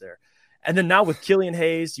my English there. And then now with Killian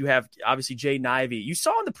Hayes, you have obviously Jaden Ivey. You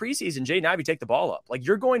saw in the preseason Jaden Ivey take the ball up. Like,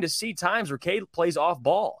 you're going to see times where Cade plays off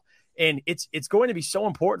ball. And it's going to be so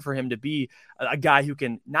important for him to be a guy who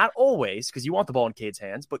can, not always, because you want the ball in Cade's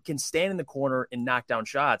hands, but can stand in the corner and knock down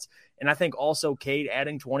shots. And I think also Cade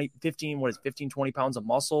adding 15, 20 pounds of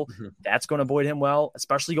muscle, that's going to avoid him well,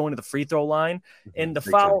 especially going to the free throw line. And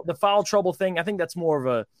the foul trouble thing, I think that's more of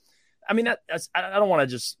a, I mean, I don't want to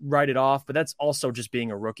just write it off, but that's also just being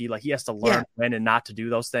a rookie. Like, he has to learn when and not to do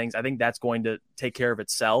those things. I think that's going to take care of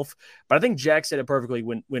itself. But I think Jack said it perfectly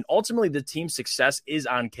when ultimately the team's success is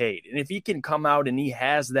on Cade. And if he can come out and he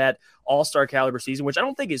has that all-star caliber season, which I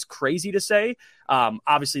don't think is crazy to say,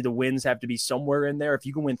 obviously the wins have to be somewhere in there. If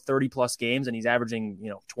you can win 30-plus games and he's averaging,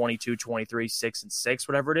 22, 23, 6 and 6,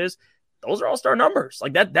 whatever it is, those are all-star numbers.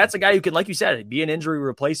 Like that's a guy who can, like you said, be an injury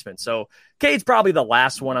replacement. So Cade's probably the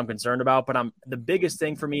last one I'm concerned about, but the biggest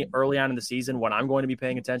thing for me early on in the season, what I'm going to be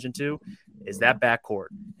paying attention to is that backcourt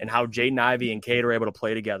and how Jaden Ivey and Cade are able to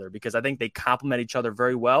play together, because I think they complement each other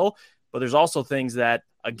very well. But there's also things that,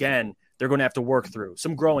 again, they're going to have to work through,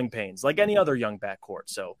 some growing pains like any other young backcourt.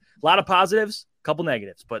 So a lot of positives, a couple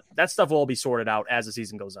negatives, but that stuff will all be sorted out as the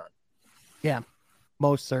season goes on. Yeah,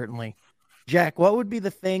 most certainly. Jack, what would be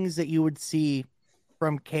the things that you would see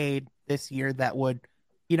from Cade this year that would,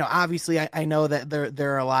 obviously I know that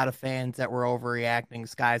there are a lot of fans that were overreacting,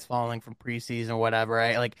 skies falling from preseason or whatever,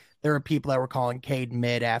 right? Like, there were people that were calling Cade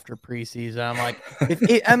mid after preseason. I'm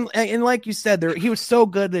like, and like you said, he was so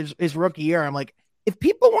good his rookie year. I'm like, if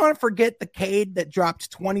people want to forget the Cade that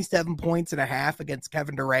dropped 27 points and a half against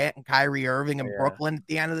Kevin Durant and Kyrie Irving in Brooklyn at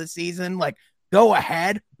the end of the season, like, go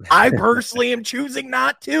ahead. I personally am choosing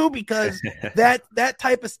not to, because that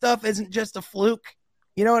type of stuff isn't just a fluke.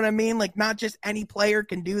 You know what I mean? Like, not just any player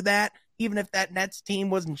can do that. Even if that Nets team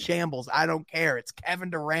was in shambles, I don't care. It's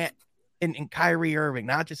Kevin Durant and Kyrie Irving.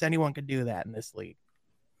 Not just anyone can do that in this league.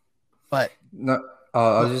 But no,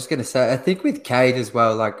 I was just going to say, I think with Cade as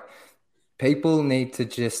well, like, people need to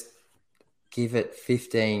just give it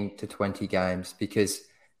 15 to 20 games, because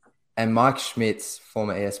and Mike Schmitz,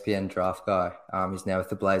 former ESPN draft guy, he's now with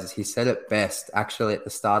the Blazers, he said it best actually at the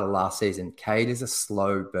start of last season. Cade is a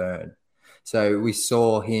slow burn. So we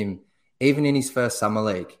saw him, even in his first summer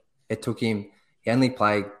league, it took him, he only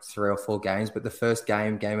played 3 or 4 games, but the first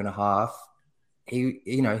game and a half, he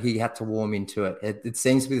had to warm into it. It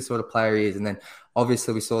seems to be the sort of player he is. And then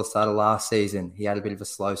obviously we saw the start of last season, he had a bit of a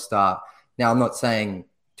slow start. Now, I'm not saying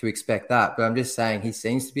to expect that, but I'm just saying he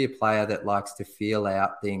seems to be a player that likes to feel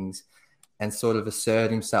out things and sort of assert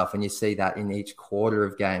himself. And you see that in each quarter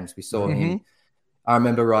of games. We saw him. I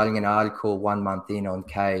remember writing an article 1 month in on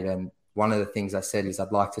Cade, and one of the things I said is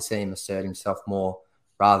I'd like to see him assert himself more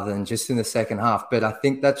rather than just in the second half. But I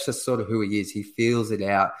think that's just sort of who he is. He feels it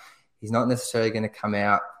out. He's not necessarily going to come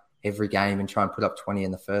out every game and try and put up 20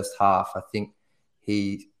 in the first half. I think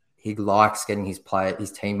he likes getting his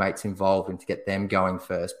teammates involved and to get them going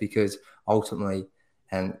first, because ultimately,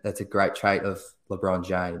 and that's a great trait of LeBron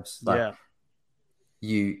James. Like,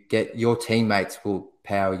 you get your teammates will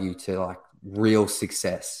power you to like real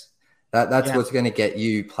success. That's what's going to get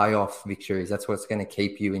you playoff victories. That's what's going to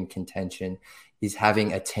keep you in contention, is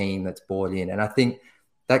having a team that's bought in. And I think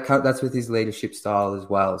that's with his leadership style as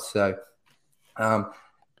well. So,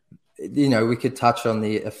 we could touch on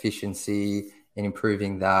the efficiency and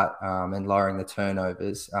improving that and lowering the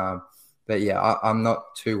turnovers. But yeah, I'm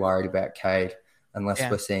not too worried about Cade unless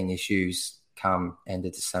we're seeing issues come end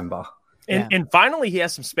of December. And finally, he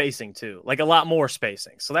has some spacing too, like a lot more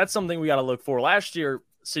spacing. So that's something we got to look for. Last year,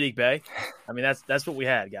 Sadiq Bey, I mean, that's what we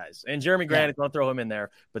had, guys. And Jeremy Grant, don't throw him in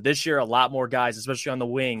there. But this year, a lot more guys, especially on the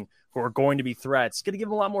wing, who are going to be threats. Going to give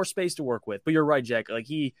him a lot more space to work with. But you're right, Jack. Like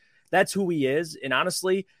that's who he is. And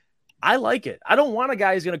honestly, I like it. I don't want a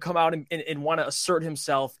guy who's going to come out and want to assert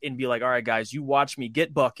himself and be like, all right, guys, you watch me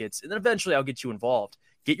get buckets, and then eventually I'll get you involved.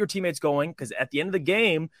 Get your teammates going, because at the end of the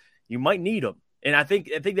game, you might need them. And I think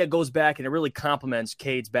that goes back and it really complements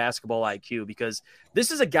Cade's basketball IQ, because this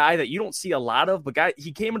is a guy that you don't see a lot of, but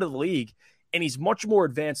he came into the league and he's much more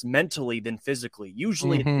advanced mentally than physically.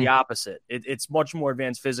 Usually it's the opposite. It's much more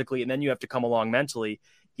advanced physically, and then you have to come along mentally.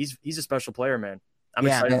 He's a special player, man. I'm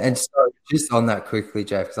excited. And so just on that quickly,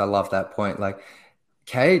 Jeff, because I love that point. Like,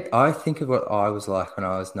 Cade, I think of what I was like when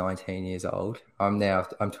I was 19 years old. I'm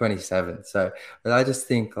 27. So, but I just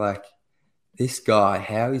think, like, this guy,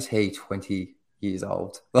 how is he 20 years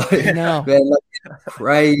old? Like, man, like,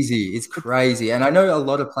 crazy. It's crazy. And I know a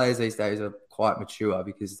lot of players these days are quite mature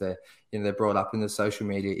because they're brought up in the social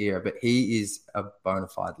media era, but he is a bona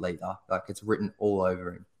fide leader. Like, it's written all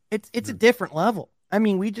over him. It's a different level. I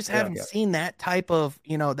mean, we just haven't seen that type of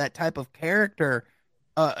character,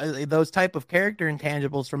 those type of character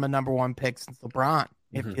intangibles from a number one pick since LeBron,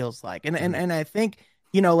 it feels like. And I think,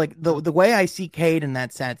 like the way I see Cade in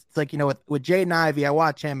that sense, it's like, with Jaden Ivey, I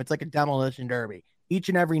watch him, it's like a demolition derby. Each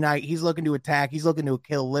and every night, he's looking to attack. He's looking to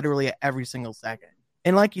kill literally at every single second.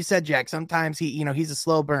 And like you said, Jack, sometimes he's a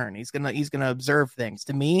slow burn. He's gonna observe things.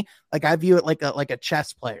 To me, like, I view it like a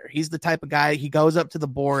chess player. He's the type of guy, he goes up to the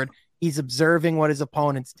board, he's observing what his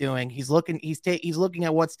opponent's doing. He's looking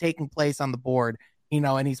at what's taking place on the board,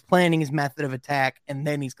 and he's planning his method of attack, and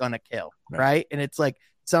then he's gonna kill, right? And it's like,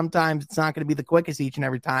 sometimes it's not going to be the quickest each and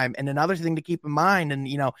every time. And another thing to keep in mind, and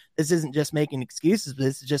this isn't just making excuses, but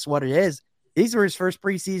this is just what it is. These were his first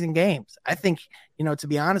preseason games. I think, to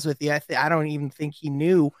be honest with you, I don't even think he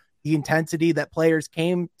knew the intensity that players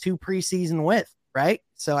came to preseason with, right?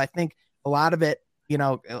 So I think a lot of it,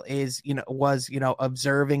 was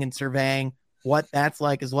observing and surveying what that's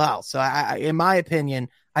like as well. So I in my opinion,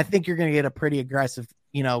 I think you're going to get a pretty aggressive,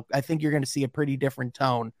 I think you're going to see a pretty different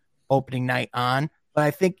tone opening night on. But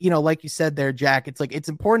I think, like you said there, Jack, it's like, it's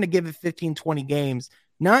important to give it 15, 20 games,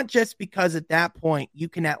 not just because at that point you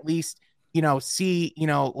can at least, see,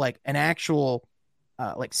 like an actual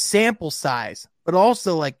like sample size, but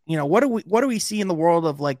also like, what do we see in the world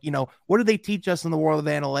of, like, what do they teach us in the world of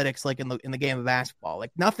analytics, like in the game of basketball?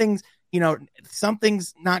 Like,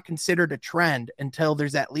 something's not considered a trend until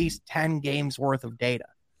there's at least 10 games worth of data.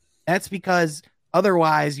 That's because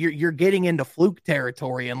otherwise, you're getting into fluke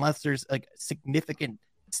territory unless there's like significant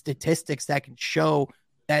statistics that can show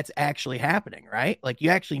that's actually happening, right? Like, you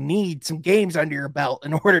actually need some games under your belt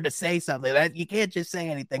in order to say something. That you can't just say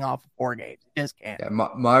anything off of 4 games. You just can't. Yeah,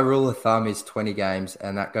 my rule of thumb is 20 games,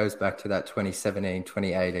 and that goes back to that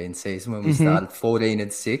 2017-2018 season when we started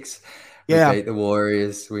 14-6. We beat the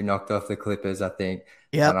Warriors. We knocked off the Clippers, I think.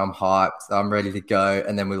 Yeah, and I'm hyped. I'm ready to go.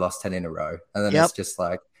 And then we lost 10 in a row. And then it's just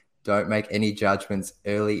like, don't make any judgments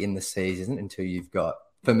early in the season until you've got,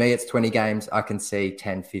 for me, it's 20 games. I can see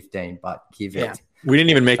 10, 15, but give it. We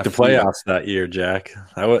didn't even make the playoffs that year, Jack.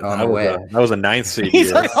 That was a 9th seed.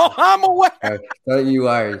 He's like, oh, I'm aware. Don't you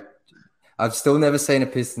worry. I've still never seen a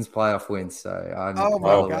Pistons playoff win, so I'm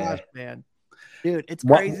my gosh, man. Dude, it's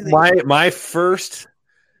crazy. My first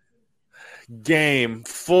game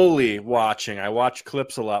fully watching, I watch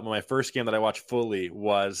clips a lot, but my first game that I watched fully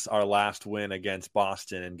was our last win against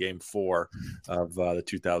Boston in game 4 of the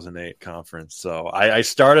 2008 conference. So I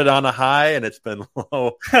started on a high and it's been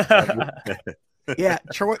low. Yeah,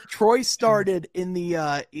 Troy started in the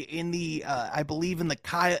I believe in the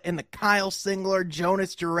Kyle Singler,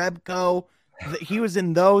 Jonas Jerebko. He was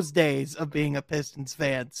in those days of being a Pistons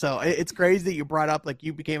fan. So it's crazy that you brought up, like,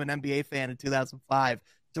 you became an NBA fan in 2005.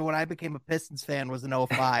 So when I became a Pistons fan was in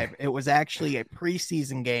 05. It was actually a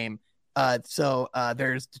preseason game. So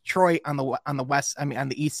there's Detroit on the west, I mean on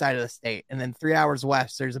the east side of the state, and then 3 hours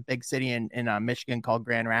west there's a big city in Michigan called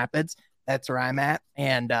Grand Rapids. That's where I'm at,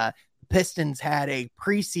 and the Pistons had a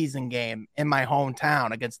preseason game in my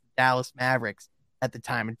hometown against the Dallas Mavericks at the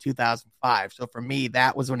time in 2005. So for me,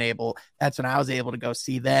 that's when I was able to go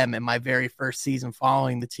see them in my very first season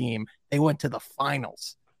following the team. They went to the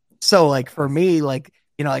finals. So like for me, like,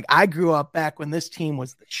 you know, like I grew up back when this team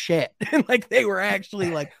was the shit and like they were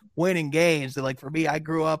actually like winning games. And like for me, I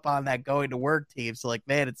grew up on that going to work team. So like,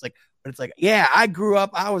 man, it's like, yeah, I grew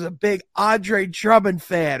up, I was a big Andre Drummond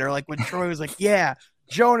fan. Or like when Troy was like, yeah,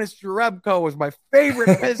 Jonas Jerebko was my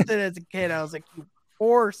favorite Piston as a kid. I was like, you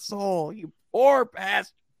poor soul, you poor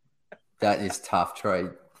bastard. That is tough, Troy.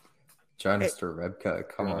 Jonas Jerebko,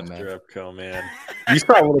 come on, man. Jerebko, man. You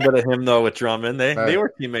saw a little bit of him though with Drummond. They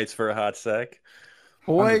were teammates for a hot sec.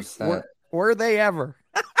 Boy, were they ever.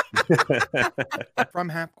 From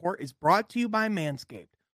Half Court is brought to you by Manscaped.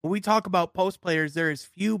 When we talk about post players, there is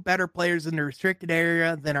few better players in the restricted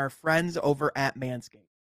area than our friends over at Manscaped.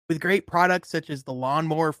 With great products such as the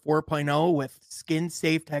Lawnmower 4.0 with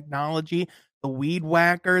skin-safe technology, the Weed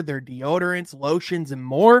Whacker, their deodorants, lotions, and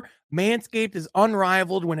more, Manscaped is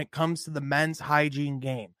unrivaled when it comes to the men's hygiene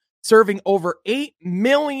game, serving over 8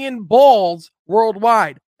 million balls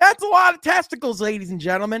worldwide. That's a lot of testicles, ladies and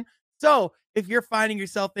gentlemen. So if you're finding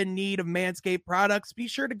yourself in need of Manscaped products, be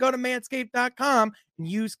sure to go to manscaped.com and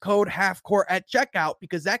use code HALFCOURT at checkout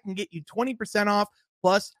because that can get you 20% off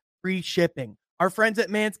plus free shipping. Our friends at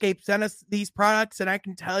Manscaped sent us these products, and I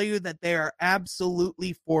can tell you that they are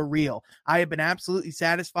absolutely for real. I have been absolutely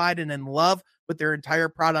satisfied and in love with their entire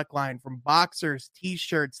product line, from boxers,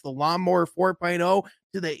 t-shirts, the Lawnmower 4.0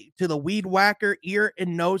 to the Weed Whacker ear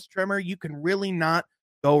and nose trimmer. You can really not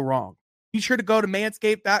go wrong. Be sure to go to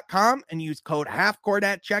manscaped.com and use code HALFCOURT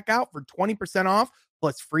at checkout for 20% off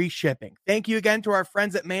plus free shipping. Thank you again to our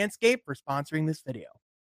friends at Manscaped for sponsoring this video.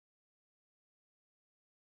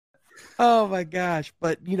 Oh my gosh.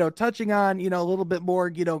 But, you know, touching on, you know, a little bit more,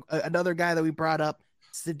 you know, another guy that we brought up,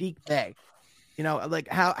 Saddiq Bey, you know, like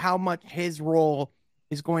how much his role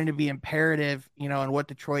is going to be imperative, you know, and what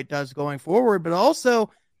Detroit does going forward, but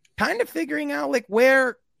also kind of figuring out like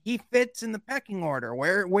where he fits in the pecking order,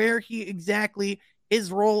 where he exactly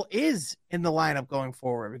his role is in the lineup going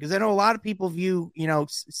forward. Because I know a lot of people view, you know,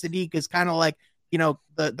 Saddiq as kind of like, you know,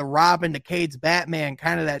 the Robin to Cade's Batman,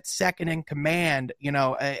 kind of that second in command. You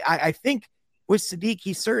know, I think with Saddiq,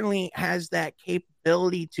 he certainly has that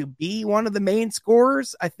capability to be one of the main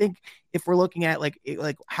scorers. I think if we're looking at like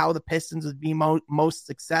how the Pistons would be most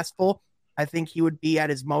successful, I think he would be at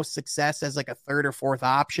his most success as like a third or fourth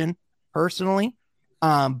option personally.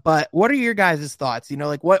 But what are your guys' thoughts? You know,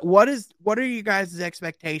 like what are you guys'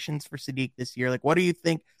 expectations for Saddiq this year? Like, what do you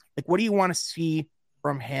think? Like, what do you want to see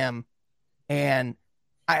from him? And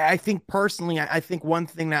I think personally, I think one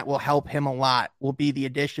thing that will help him a lot will be the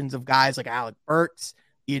additions of guys like Alec Burks,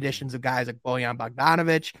 the additions of guys like Bojan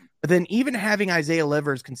Bogdanovic, but then even having Isaiah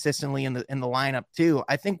Livers consistently in the lineup too.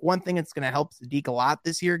 I think one thing that's going to help Saddiq a lot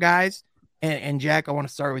this year, guys, and Jack, I want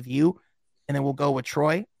to start with you, and then we'll go with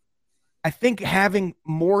Troy. I think having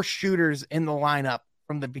more shooters in the lineup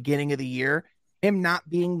from the beginning of the year, him not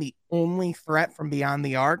being the only threat from beyond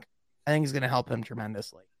the arc, I think is going to help him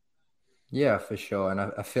tremendously. Yeah, for sure. And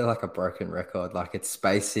I feel like a broken record, like it's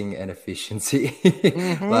spacing and efficiency.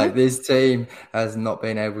 Like this team has not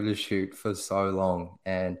been able to shoot for so long.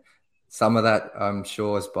 And some of that I'm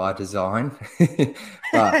sure is by design.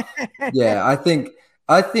 But yeah, I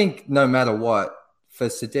think no matter what, for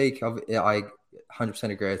Saddiq, I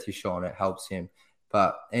 100% agree with you, Sean. It helps him.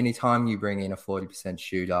 But anytime you bring in a 40%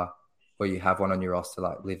 shooter or you have one on your roster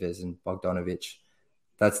like Livers and Bogdanovic,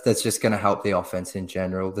 that's just going to help the offense in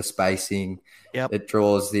general. The spacing, It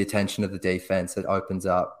draws the attention of the defense. It opens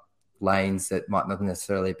up lanes that might not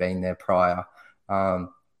necessarily been there prior.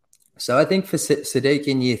 So I think for Saddiq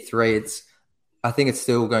in year 3, I think it's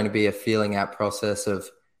still going to be a feeling out process of,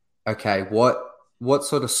 okay, what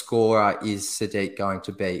sort of scorer is Saddiq going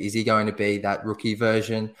to be? Is he going to be that rookie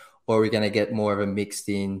version, or are we going to get more of a mixed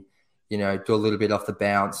in, you know, do a little bit off the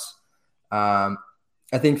bounce? I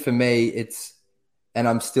think for me, and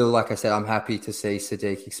I'm still, like I said, I'm happy to see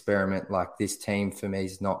Saddiq experiment. Like this team for me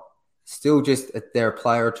is not still just, they're a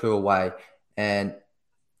player or two away. And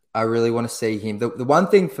I really want to see him. The one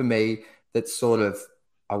thing for me that's sort of,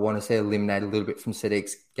 I want to say eliminate a little bit from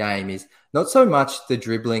Saddiq's game is not so much the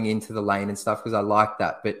dribbling into the lane and stuff, because I like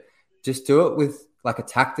that, but just do it with like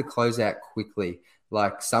attack the closeout quickly.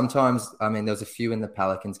 Like sometimes, I mean, there was a few in the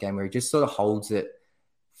Pelicans game where he just sort of holds it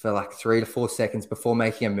for like 3 to 4 seconds before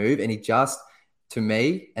making a move. And he just, to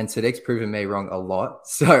me, and Sadiq's proven me wrong a lot.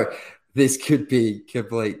 So this could be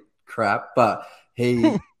complete crap, but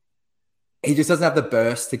he just doesn't have the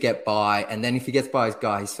burst to get by. And then if he gets by his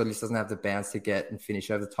guy, he sort of just doesn't have the bounce to get and finish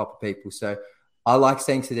over the top of people. So I like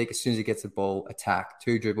seeing Sadiq as soon as he gets the ball, attack,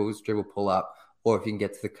 2 dribbles, dribble pull up, or if you can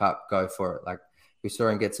get to the cup, go for it. Like we saw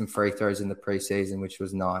him get some free throws in the preseason, which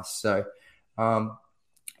was nice. So,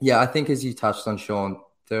 yeah, I think as you touched on, Sean,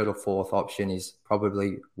 3rd or 4th option is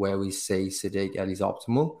probably where we see Sadiq at his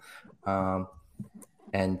optimal.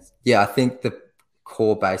 And yeah, I think the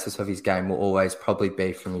core basis of his game will always probably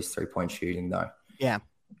be from his 3-point shooting, though. Yeah.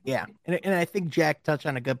 And I think Jack touched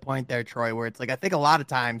on a good point there, Troy, where it's like, I think a lot of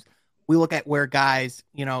times we look at where guys,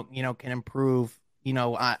 can improve,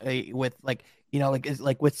 with like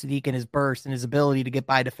with Sadiq and his burst and his ability to get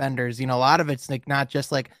by defenders. A lot of it's like not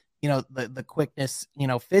just like, the quickness,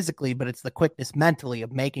 physically, but it's the quickness mentally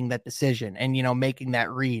of making that decision and, making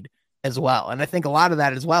that read as well. And I think a lot of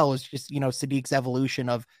that as well is just, Sadiq's evolution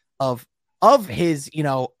of his,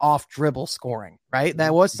 off dribble scoring, right?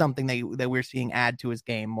 That was something that we're seeing add to his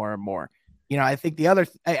game more and more. I think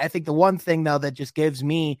I think the one thing though, that just gives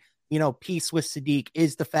me, peace with Sadiq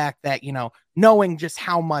is the fact that, knowing just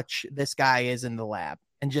how much this guy is in the lab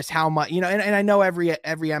and just how much, and I know every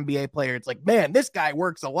NBA player, it's like, man, this guy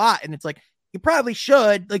works a lot. And it's like, you probably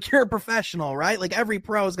should, like, you're a professional, right? Like every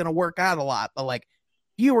pro is going to work out a lot, but like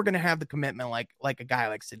you were going to have the commitment, like a guy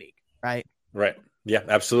like Sadiq, right? Right. Yeah,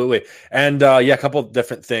 absolutely. And a couple of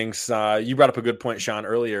different things. You brought up a good point, Sean,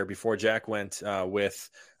 earlier before Jack went with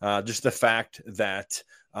just the fact that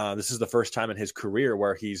this is the first time in his career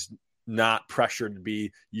where he's not pressured to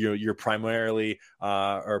be your primary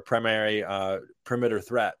perimeter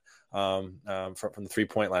threat from the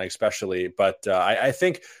 3-point line, especially. But I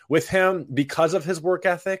think with him, because of his work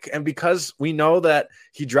ethic and because we know that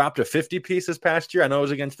he dropped a 50 piece this past year, I know it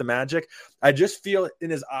was against the Magic. I just feel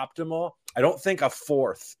in his optimal, I don't think a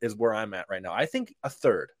 4th is where I'm at right now. I think a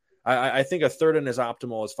 3rd. I think a 3rd in his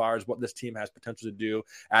optimal as far as what this team has potential to do.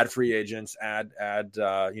 Add free agents, add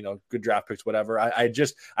good draft picks, whatever. I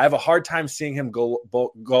have a hard time seeing him go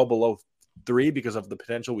below 3 because of the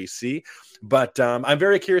potential we see. But I'm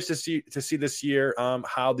very curious to see this year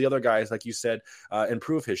how the other guys, like you said,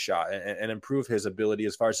 improve his shot and improve his ability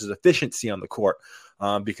as far as his efficiency on the court.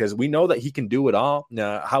 Because we know that he can do it all.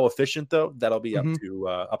 Now, how efficient though, that'll be up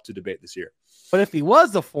to debate this year. But if he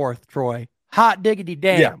was a 4th, Troy, hot diggity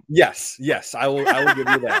damn. Yeah. Yes. I will give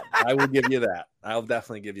you that. I will give you that. I'll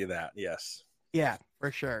definitely give you that. Yes. Yeah,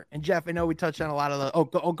 for sure. And Jeff, I know we touched on a lot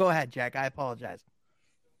of the. Go ahead, Jack. I apologize.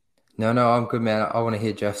 No, I'm good, man. I want to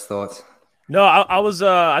hear Jeff's thoughts. No,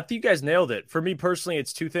 I think you guys nailed it. For me personally,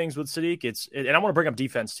 it's 2 things with Sadiq. And I want to bring up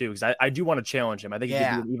defense too, because I do want to challenge him. I think he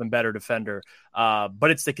could be an even better defender.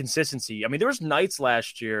 But it's the consistency. I mean, there was nights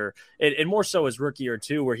last year, and more so his rookie year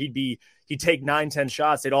too, where he'd take 9-10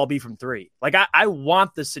 shots. They'd all be from 3. Like I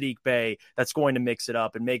want the Sadiq Bey that's going to mix it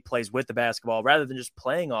up and make plays with the basketball rather than just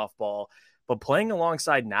playing off ball, but playing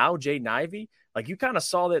alongside now Jaden Ivey. Like you kind of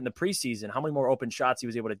saw that in the preseason, how many more open shots he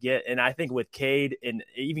was able to get. And I think with Cade and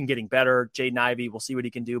even getting better, Jaden Ivey, we'll see what he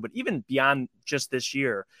can do. But even beyond just this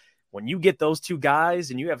year, when you get those 2 guys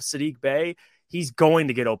and you have Sadiq Bey, he's going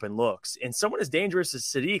to get open looks. And someone as dangerous as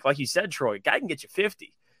Sadiq, like you said, Troy, guy can get you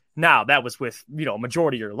 50. Now that was with,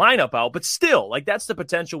 majority of your lineup out, but still, like that's the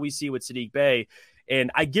potential we see with Sadiq Bey. And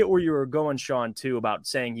I get where you were going, Sean, too, about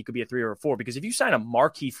saying he could be a 3 or a 4, because if you sign a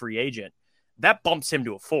marquee free agent, that bumps him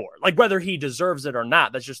to a 4. Like whether he deserves it or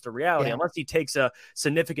not, that's just the reality, unless he takes a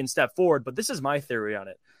significant step forward. But this is my theory on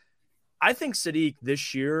it. I think Sadiq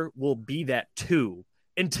this year will be that 2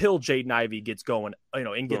 until Jaden Ivey gets going,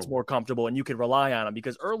 and gets more comfortable and you can rely on him,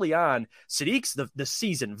 because early on, Sadiq's the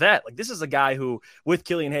seasoned vet. Like this is a guy who, with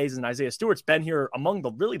Killian Hayes and Isaiah Stewart's been here among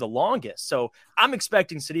the longest. So I'm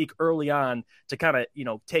expecting Sadiq early on to kind of,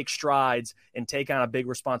 take strides and take on a big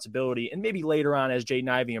responsibility. And maybe later on, as Jaden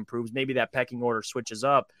Ivey improves, maybe that pecking order switches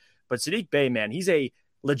up. But Sadiq Bey, man, he's a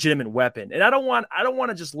legitimate weapon. And I don't want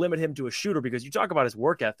to just limit him to a shooter, because you talk about his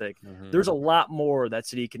work ethic. Mm-hmm. There's a lot more that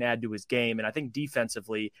Sadiq can add to his game. And I think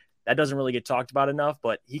defensively, that doesn't really get talked about enough,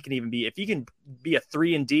 but he can even be, if he can be a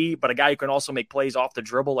 3-and-D, but a guy who can also make plays off the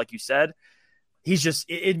dribble, like you said, he's just,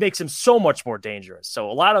 it makes him so much more dangerous.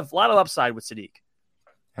 So a lot of upside with Sadiq.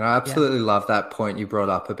 And I absolutely love that point you brought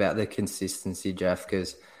up about the consistency, Jeff,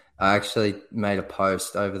 because I actually made a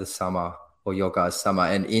post over the summer, or your guys' summer,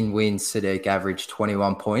 and in wins, Sadiq averaged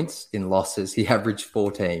 21 points. In losses, he averaged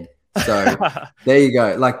 14. So there you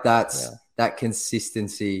go. Like that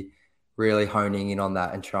consistency, really honing in on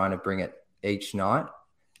that and trying to bring it each night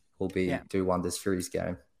will do wonders for his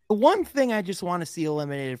game. The one thing I just want to see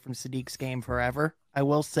eliminated from Sadiq's game forever, I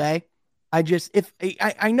will say, I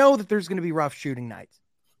know that there's going to be rough shooting nights.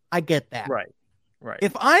 I get that. Right.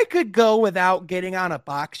 If I could go without getting on a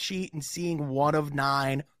box sheet and seeing 1 of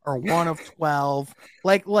 9 or 1 of 12,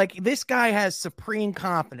 like this guy has supreme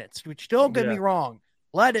confidence, which don't get me wrong.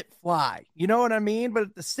 Let it fly. You know what I mean? But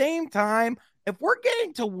at the same time, if we're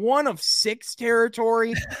getting to 1 of 6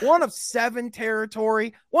 territory, 1 of 7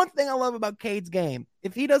 territory, one thing I love about Cade's game,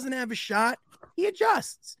 if he doesn't have a shot, he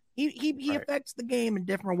adjusts. He affects the game in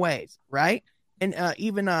different ways, right? And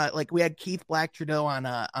even like we had Keith Black Trudeau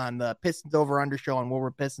on the Pistons Over Under show on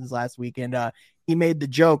Wilbur Pistons last week, and he made the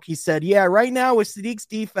joke. He said, "Yeah, right now with Sadiq's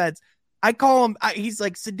defense, I call him. He's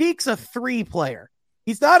like Sadiq's a 3 player.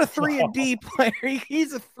 He's not a 3 and D player.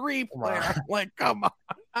 He's a 3 player." I'm like, come on,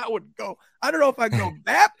 I would go. I don't know if I go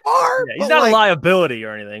that far. Yeah, he's not a liability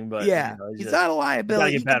or anything, but yeah, he's not a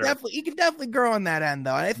liability. He can definitely grow on that end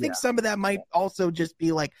though. And I think some of that might also just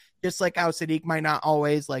be like, just like how Sadiq might not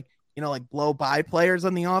always like blow by players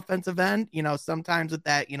on the offensive end. Sometimes with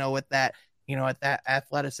that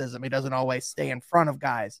athleticism, he doesn't always stay in front of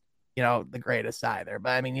guys, the greatest either. But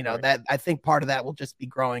I mean, that I think part of that will just be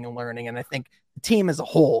growing and learning. And I think the team as a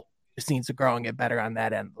whole just needs to grow and get better on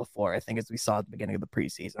that end of the floor. I think as we saw at the beginning of the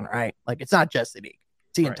preseason, right? Like it's not just Sadiq,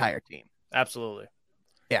 it's the entire team. Absolutely.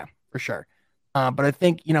 Yeah, for sure. But I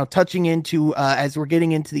think, touching into as we're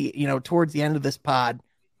getting into the, towards the end of this pod,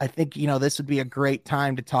 I think, this would be a great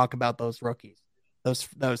time to talk about those rookies,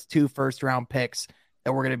 those 2 first-round picks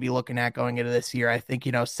that we're going to be looking at going into this year. I think,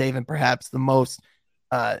 saving perhaps the most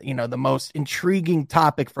intriguing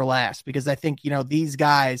topic for last, because I think, these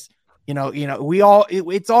guys,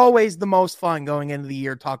 it's always the most fun going into the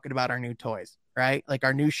year talking about our new toys, right? Like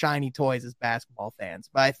our new shiny toys as basketball fans.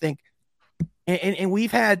 But I think, and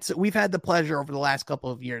we've had the pleasure over the last couple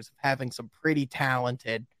of years of having some pretty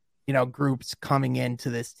talented, groups coming into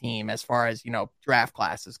this team as far as, draft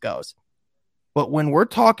classes goes. But when we're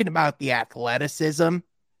talking about the athleticism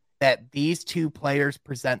that these 2 players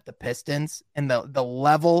present the Pistons and the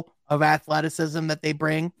level of athleticism that they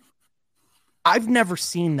bring, I've never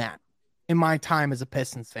seen that in my time as a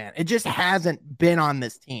Pistons fan. It just hasn't been on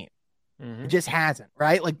this team. It just hasn't,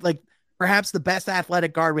 right? Like perhaps the best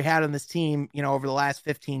athletic guard we had on this team, over the last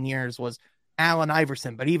 15 years was Allen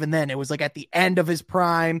Iverson, but even then it was like at the end of his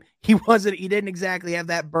prime. He didn't exactly have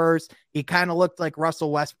that burst. He kind of looked like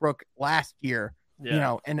Russell Westbrook last year,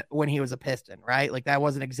 and when he was a Piston, right? Like that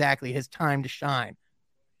wasn't exactly his time to shine.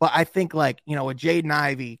 But I think with Jaden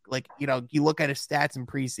Ivey, you look at his stats in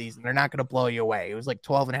preseason, they're not going to blow you away. It was like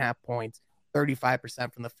 12.5 points,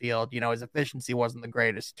 35% from the field. His efficiency wasn't the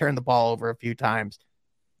greatest. He turned the ball over a few times,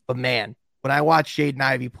 but man, when I watch Jaden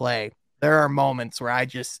Ivey play, there are moments where I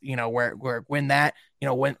just, when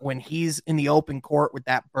he's in the open court with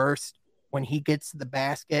that burst, when he gets to the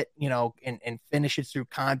basket, and finishes through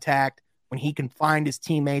contact, when he can find his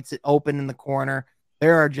teammates open in the corner,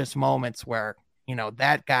 there are just moments where,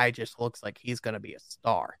 that guy just looks like he's going to be a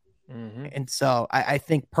star. And so I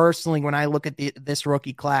think personally, when I look at this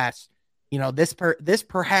rookie class, this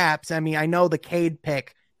perhaps, I mean, I know the Cade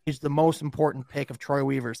pick is the most important pick of Troy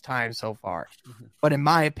Weaver's time so far. But in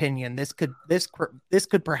my opinion, this could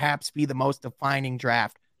perhaps be the most defining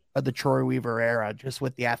draft of the Troy Weaver era, just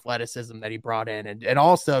with the athleticism that he brought in. And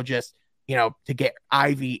also just, to get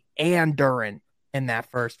Ivy and Duren in that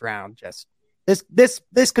first round, just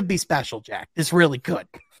this could be special, Jack. This really could.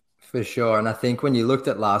 For sure. And I think when you looked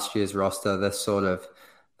at last year's roster, the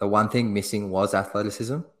one thing missing was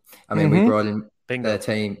athleticism. I mean, we brought in the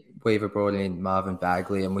team, Weaver brought in Marvin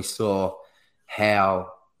Bagley, and we saw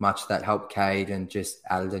how much that helped Cade and just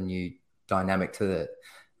added a new dynamic to the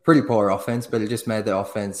pretty poor offense, but it just made the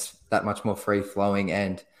offense that much more free-flowing.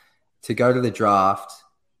 And to go to the draft,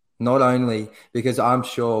 not only because I'm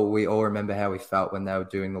sure we all remember how we felt when they were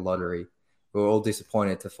doing the lottery. We were all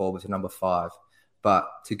disappointed to fall to number 5. But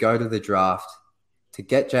to go to the draft, to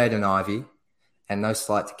get Jaden Ivey, and no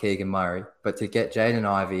slight to Keegan Murray, but to get Jaden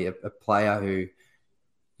Ivey, a player who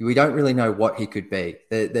we don't really know what he could be.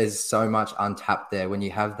 There's so much untapped there when you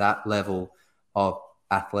have that level of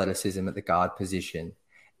athleticism at the guard position.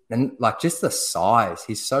 And just the size,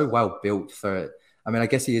 he's so well built for it. I mean, I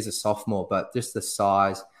guess he is a sophomore, but just the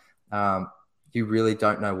size, you really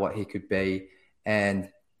don't know what he could be. And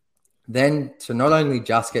then to not only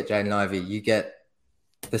just get Jaden Ivey, you get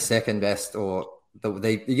the second best you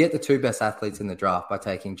get the 2 best athletes in the draft by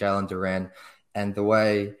taking Jalen Duren, and the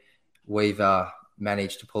way Weaver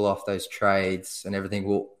managed to pull off those trades and everything.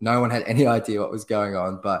 Well, no one had any idea what was going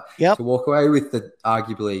on, but to walk away with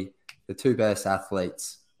arguably the 2 best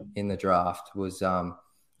athletes in the draft was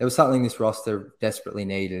it was something this roster desperately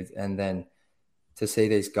needed. And then to see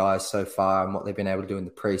these guys so far and what they've been able to do in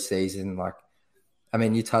the preseason, like, I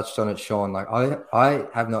mean, you touched on it, Sean. Like, I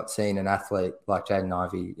have not seen an athlete like Jaden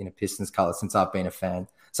Ivey in a Pistons color since I've been a fan.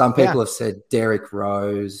 Some people have said Derrick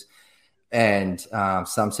Rose, and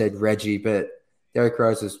some said Reggie, but Derrick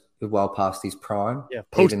Rose is well past his prime. Yeah,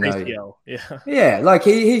 post ACL. Yeah, like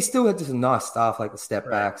he still had some nice stuff, like the step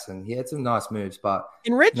backs, and he had some nice moves. But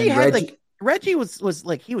and Reggie was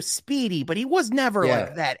like, he was speedy, but he was never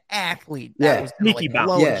like that athlete that was gonna, like,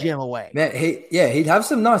 blow a gym away. Man, he'd have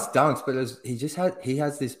some nice dunks, but he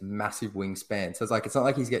has this massive wingspan. So it's not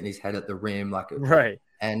like he's getting his head at the rim, like right.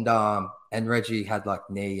 And Reggie had like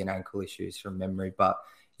knee and ankle issues from memory, but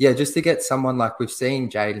yeah, just to get someone like we've seen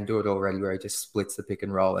Jaden do it already, where he just splits the pick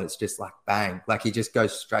and roll, and it's just like bang, like he just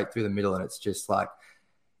goes straight through the middle, and it's just like,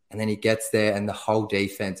 and then he gets there, and the whole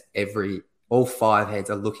defense, all 5 heads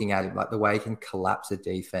are looking at him, like the way he can collapse a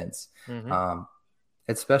defense. Mm-hmm.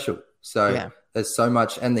 It's special. So there's so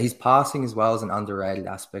much, and his passing as well is an underrated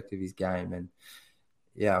aspect of his game. And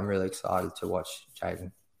yeah, I'm really excited to watch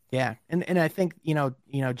Jaden. Yeah. And I think,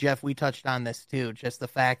 Jeff, we touched on this too, just the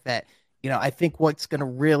fact that, I think what's going to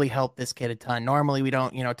really help this kid a ton. Normally we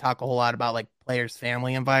don't, talk a whole lot about like players'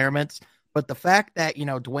 family environments, but the fact that,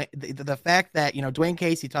 Dwayne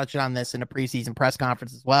Casey touched on this in a preseason press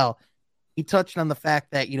conference as well. He touched on the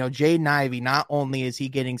fact that, Jaden Ivey, not only is he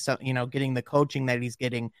getting some, getting the coaching that he's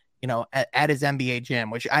getting, at his NBA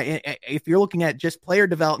gym, which if you're looking at just player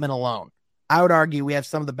development alone, I would argue we have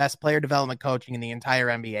some of the best player development coaching in the entire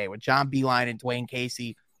NBA with John Beilein and Dwayne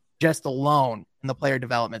Casey just alone in the player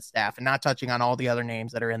development staff, and not touching on all the other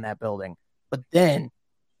names that are in that building. But then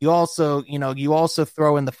you also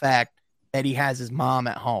throw in the fact that he has his mom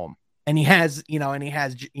at home. And he has,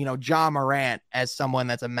 Ja Morant as someone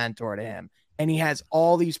that's a mentor to him. And he has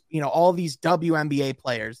all these WNBA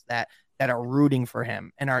players that are rooting for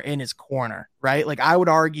him and are in his corner, right? Like, I would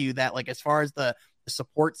argue that, like, as far as the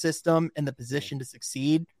support system and the position to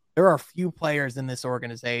succeed, there are a few players in this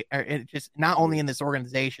organization, just not only in this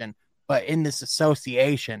organization, but in this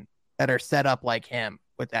association that are set up like him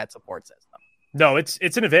with that support system. No, it's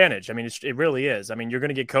an advantage. I mean, it really is. I mean, you're going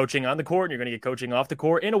to get coaching on the court, and you're going to get coaching off the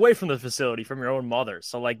court and away from the facility from your own mother.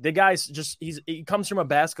 So, like, the guy's he comes from a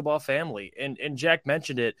basketball family, and Jack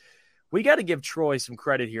mentioned it. We got to give Troy some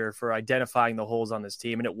credit here for identifying the holes on this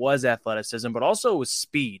team, and it was athleticism, but also it was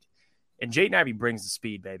speed. And Jaden Ivey brings the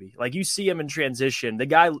speed, baby. Like, you see him in transition. The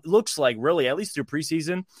guy looks like, really, at least through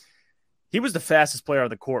preseason, he was the fastest player on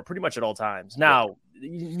the court pretty much at all times. Now, he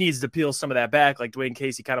needs to peel some of that back, like Dwayne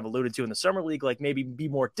Casey kind of alluded to in the summer league, like maybe be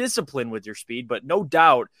more disciplined with your speed. But no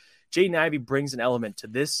doubt, Jaden Ivey brings an element to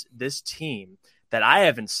this team that I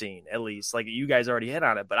haven't seen, at least. Like, you guys already hit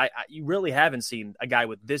on it, but you really haven't seen a guy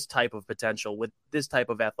with this type of potential, with this type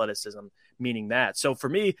of athleticism, meaning that. So for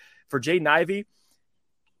me, for Jaden Ivey,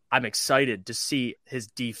 I'm excited to see his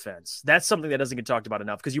defense. That's something that doesn't get talked about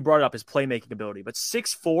enough, because you brought up his playmaking ability. But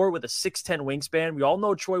 6'4" with a 6'10" wingspan, we all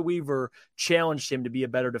know Troy Weaver challenged him to be a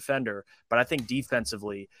better defender. But I think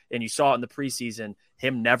defensively, and you saw it in the preseason,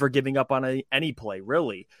 him never giving up on any play,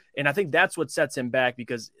 really. And I think that's what sets him back,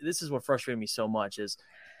 because this is what frustrated me so much is,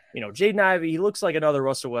 Jaden Ivey, he looks like another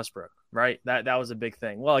Russell Westbrook, right? That was a big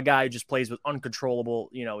thing. Well, a guy who just plays with uncontrollable,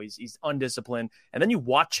 he's undisciplined. And then you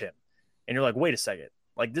watch him, and you're like, wait a second.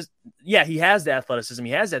 Like this, yeah, he has the athleticism,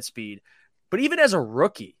 he has that speed, but even as a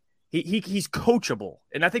rookie, he's coachable,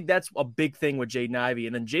 and I think that's a big thing with Jaden Ivey.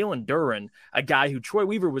 And then Jalen Duren, a guy who Troy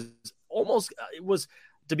Weaver was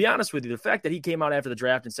to be honest with you, the fact that he came out after the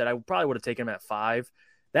draft and said I probably would have taken him at 5,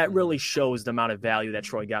 that really shows the amount of value that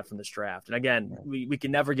Troy got from this draft. And again, we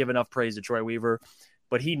can never give enough praise to Troy Weaver.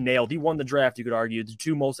 But he won the draft, you could argue, the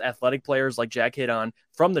 2 most athletic players, like Jack hit on,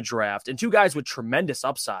 from the draft, and 2 guys with tremendous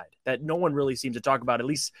upside that no one really seems to talk about. At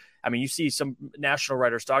least, I mean, you see some national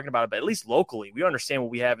writers talking about it, but at least locally, we understand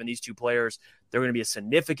what we have in these 2 players. They're going to be a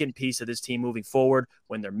significant piece of this team moving forward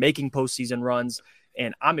when they're making postseason runs.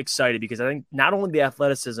 And I'm excited because I think not only the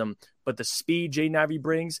athleticism, but the speed Jaden Ivey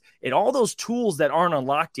brings, and all those tools that aren't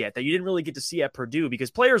unlocked yet that you didn't really get to see at Purdue.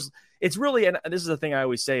 Because players, it's really, and this is the thing I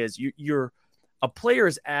always say, is a player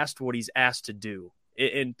is asked what he's asked to do.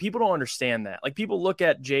 And people don't understand that. Like, people look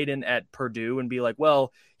at Jaden at Purdue and be like,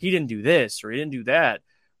 well, he didn't do this or he didn't do that.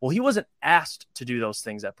 Well, he wasn't asked to do those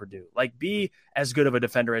things at Purdue. Like, be as good of a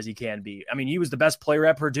defender as he can be. I mean, he was the best player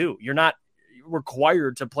at Purdue. You're not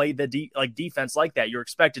required to play the defense like that. You're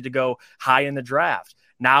expected to go high in the draft.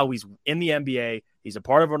 Now he's in the NBA. He's a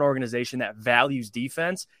part of an organization that values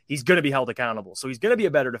defense. He's going to be held accountable. So he's going to be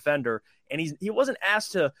a better defender. And he wasn't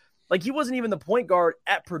asked to Like, he wasn't even the point guard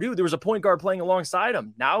at Purdue. There was a point guard playing alongside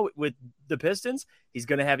him. Now with the Pistons, he's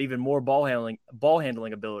going to have even more ball handling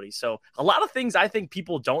ability. So a lot of things I think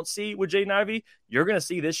people don't see with Jaden Ivey, you're going to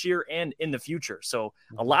see this year and in the future. So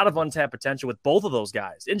a lot of untapped potential with both of those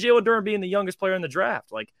guys. And Jalen Duren being the youngest player in the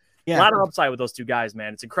draft. Like, a lot of upside with those two guys,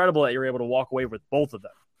 man. It's incredible that you're able to walk away with both of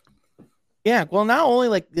them. Yeah, well, not only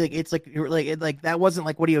like it's like that wasn't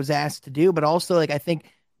like what he was asked to do, but also like I think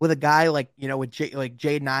with a guy like, you know, with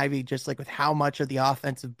Jaden Ivey, just like with how much of the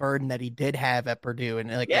offensive burden that he did have at Purdue, and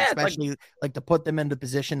like especially like to put them in the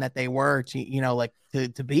position that they were to, you know, like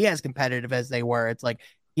to be as competitive as they were. It's like,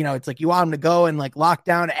 you know, it's like you want them to go and like lock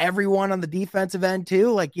down everyone on the defensive end too.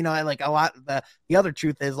 Like, you know, like a lot the other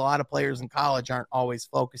truth is a lot of players in college aren't always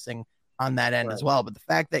focusing on that end as well. But the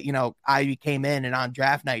fact that, you know, Ivey came in and on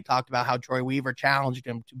draft night talked about how Troy Weaver challenged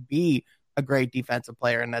him to be a great defensive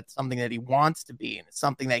player, and that's something that he wants to be, and it's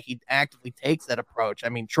something that he actively takes that approach. I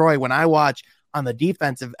mean, Troy, when I watch on the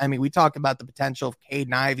defensive, I mean, we talked about the potential of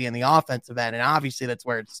Caden Ivey in the offensive end, and obviously that's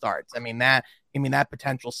where it starts. I mean, that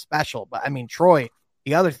potential's special. But I mean, Troy,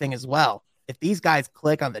 the other thing as well, if these guys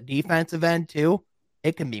click on the defensive end too,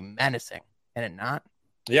 it can be menacing, can it not?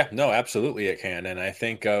 Yeah, no, absolutely it can. And I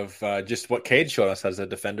think of just what Cade showed us as a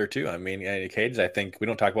defender too. I mean, Cade's, I think we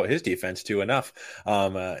don't talk about his defense too enough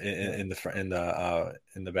in the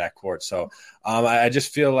backcourt. So I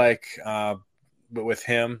just feel like with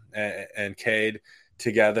him and Cade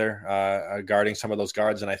together guarding some of those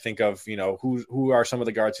guards, and I think of, you know, who are some of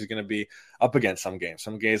the guards he's going to be up against. Some games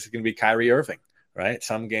it's going to be Kyrie Irving, right?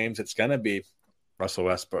 Some games it's going to be Russell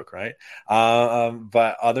Westbrook, right?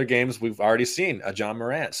 But other games we've already seen a John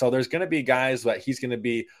Morant. So there's going to be guys that he's going to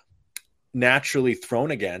be naturally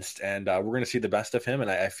thrown against, and we're going to see the best of him.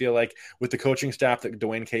 And I feel like with the coaching staff that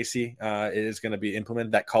Dwayne Casey is going to be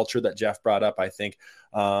implemented, that culture that Jeff brought up, I think,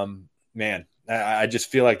 man, I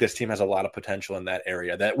just feel like this team has a lot of potential in that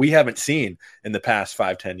area that we haven't seen in the past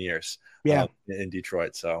 5-10 years in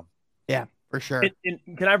Detroit. So, yeah, for sure.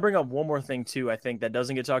 And can I bring up one more thing too? I think that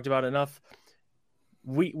doesn't get talked about enough.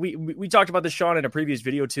 We talked about this, Sean, in a previous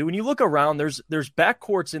video too. When you look around, there's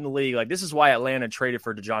backcourts in the league. Like, this is why Atlanta traded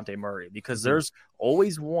for DeJounte Murray, because there's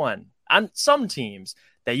always one on some teams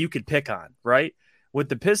that you could pick on, right? With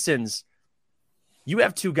the Pistons, you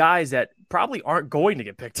have two guys that probably aren't going to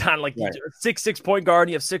get picked on. Like, right. 6'6" point guard,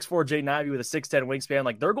 you have 6'4" Jaden Ivey with a 6'10" wingspan.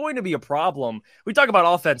 Like, they're going to be a problem. We talk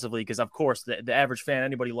about offensively because, of course, the average fan,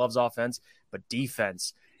 anybody loves offense, but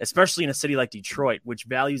defense, especially in a city like Detroit, which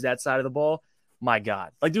values that side of the ball. My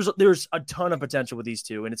God, like there's a ton of potential with these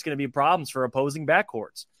two, and it's going to be problems for opposing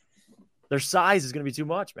backcourts. Their size is going to be too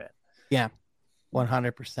much, man. Yeah,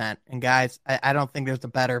 100%. And guys, I don't think there's a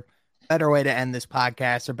better way to end this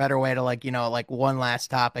podcast, or better way to like one last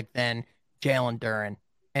topic than Jalen Duren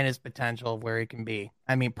and his potential of where he can be.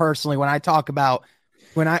 I mean, personally, when I talk about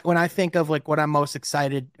when I think of like what I'm most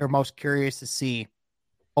excited or most curious to see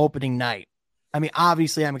opening night. I mean,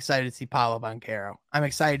 obviously, I'm excited to see Paolo Banchero. I'm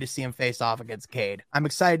excited to see him face off against Cade. I'm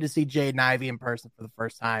excited to see Jaden Ivey in person for the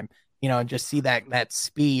first time, you know, and just see that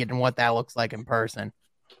speed and what that looks like in person.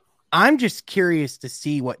 I'm just curious to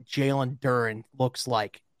see what Jalen Duren looks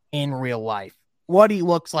like in real life, what he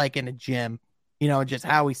looks like in a gym, you know, just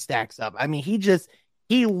how he stacks up. I mean,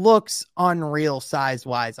 he looks unreal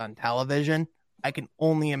size-wise on television. I can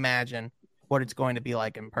only imagine what it's going to be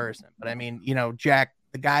like in person. But I mean, you know, Jack,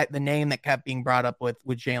 the name that kept being brought up with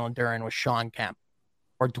Jalen Duren was Shawn Kemp,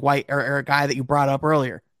 or Dwight, or a guy that you brought up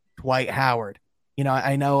earlier, Dwight Howard. You know,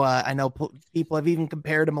 I know people have even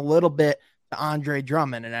compared him a little bit to Andre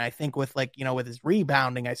Drummond, and I think with with his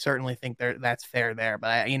rebounding, I certainly think that's fair there.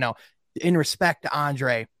 But in respect to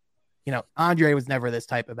Andre, Andre was never this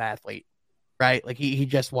type of athlete, right? Like he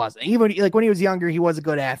just wasn't. Even like when he was younger, he was a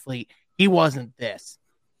good athlete. He wasn't this.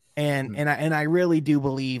 And I really do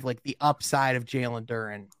believe like the upside of Jalen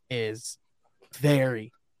Duren is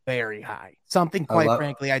very, very high. Something quite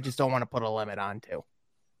frankly, I just don't want to put a limit on to.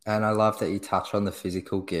 And I love that you touch on the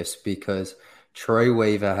physical gifts, because Troy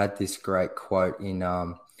Weaver had this great quote in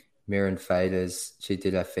Mirren Faders. She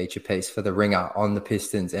did a feature piece for The Ringer on the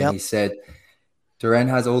Pistons, and he said, Duren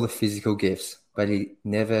has all the physical gifts, but he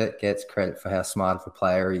never gets credit for how smart of a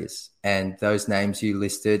player he is. And those names you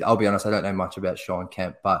listed, I'll be honest, I don't know much about Shawn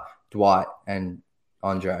Kemp, but Dwight and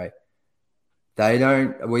Andre,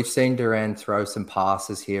 we've seen Duren throw some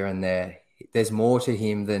passes here and there. There's more to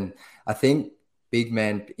him than, I think big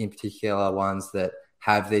men in particular, ones that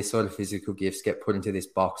have these sort of physical gifts, get put into this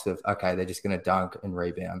box of, okay, they're just going to dunk and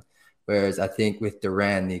rebound. Whereas I think with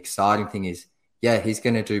Duren, the exciting thing is, he's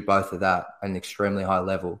going to do both of that at an extremely high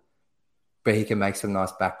level, but he can make some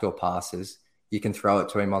nice backdoor passes. You can throw it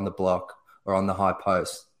to him on the block or on the high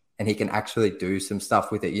post, and he can actually do some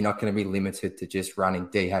stuff with it. You're not going to be limited to just running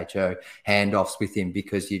DHO handoffs with him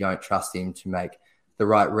because you don't trust him to make the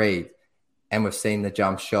right read. And we've seen the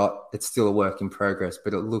jump shot. It's still a work in progress,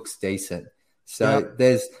 but it looks decent. So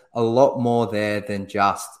there's a lot more there than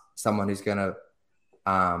just someone who's going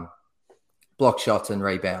to block shots and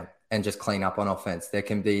rebound and just clean up on offense.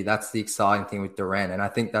 That's the exciting thing with Duren. And I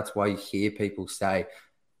think that's why you hear people say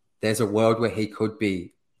there's a world where he could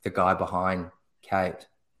be the guy behind Cade.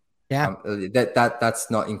 Yeah. That's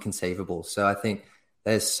not inconceivable. So I think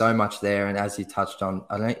there's so much there. And as you touched on,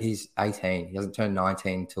 he's 18. He hasn't turned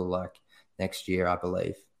 19 until like next year, I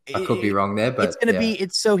believe. I could be wrong there, but it's going to be,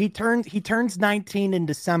 so he turns 19 in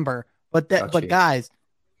December, but guys,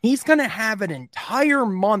 he's going to have an entire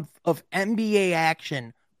month of NBA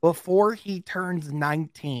action before he turns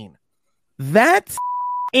 19. That's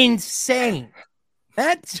insane.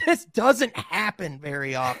 That just doesn't happen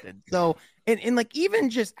very often. So, and like even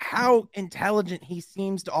just how intelligent he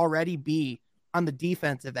seems to already be on the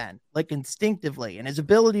defensive end, like instinctively, and his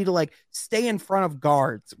ability to like stay in front of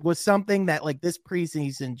guards was something that like this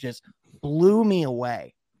preseason just blew me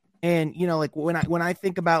away. And, you know, like when I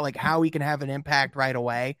think about like how he can have an impact right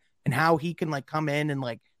away and how he can like come in and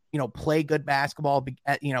like, you know, play good basketball,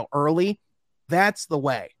 early, that's the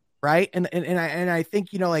way. Right. And I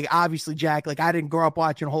think, you know, like obviously Jack, like I didn't grow up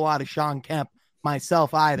watching a whole lot of Shawn Kemp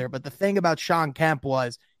myself either. But the thing about Shawn Kemp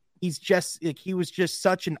was he was just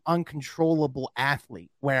such an uncontrollable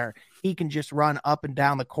athlete where he can just run up and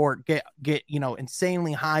down the court, get, you know,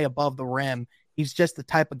 insanely high above the rim. He's just the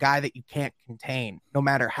type of guy that you can't contain no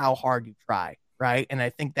matter how hard you try. Right. And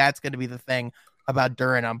I think that's going to be the thing about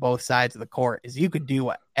Duren on both sides of the court is you could do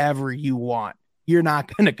whatever you want. You're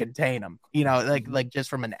not going to contain him, you know, like just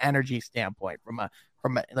from an energy standpoint, from a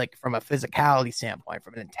physicality standpoint,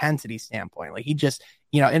 from an intensity standpoint. Like he just,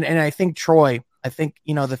 you know, and I think Troy,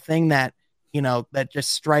 you know, the thing that, you know, that just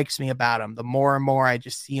strikes me about him, the more and more I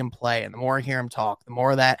just see him play and the more I hear him talk, the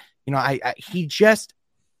more that, you know, he just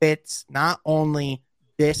fits not only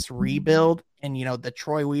this rebuild and, you know, the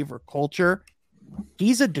Troy Weaver culture.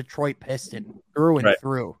 He's a Detroit Piston through and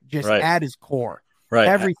through, just at his core. Right.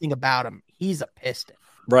 Everything about him. He's a Piston.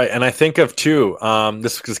 Right. And I think of too,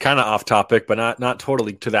 this is kind of off topic, but not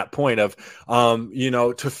totally to that point of, you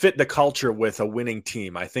know, to fit the culture with a winning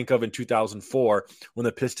team. I think of in 2004 when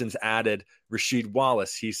the Pistons added Rasheed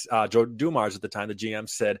Wallace. Joe Dumars at the time, the GM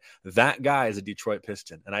said, that guy is a Detroit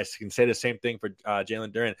Piston. And I can say the same thing for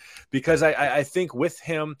Jalen Duren, because I think with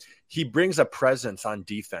him, he brings a presence on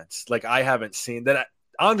defense like I haven't seen that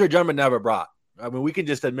Andre Drummond never brought. I mean, we can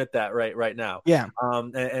just admit that right now. Yeah.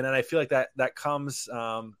 And I feel like that comes,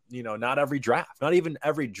 you know, not every draft, not even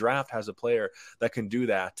every draft has a player that can do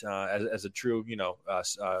that as a true, you know,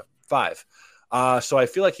 five. So I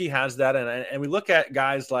feel like he has that. And we look at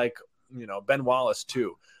guys like, you know, Ben Wallace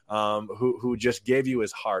too, who just gave you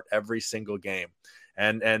his heart every single game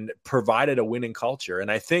and provided a winning culture. And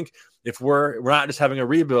I think if we're not just having a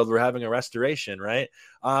rebuild, we're having a restoration, right?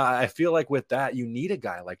 I feel like with that, you need a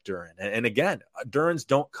guy like Duren. And again, Durens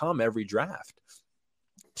don't come every draft.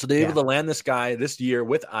 So they're able to land this guy this year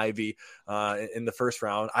with Ivy in the first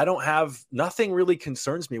round. Nothing really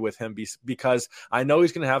concerns me with him because I know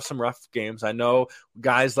he's going to have some rough games. I know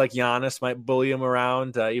guys like Giannis might bully him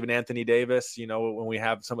around, even Anthony Davis, you know, when we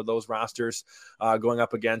have some of those rosters going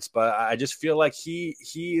up against. But I just feel like he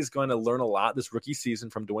is going to learn a lot this rookie season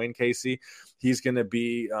from Dwayne Casey. He's going to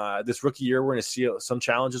be this rookie year. We're going to see some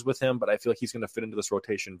challenges with him, but I feel like he's going to fit into this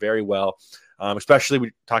rotation very well. Especially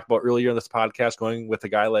we talked about earlier in this podcast, going with a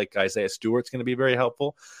guy like Isaiah Stewart's going to be very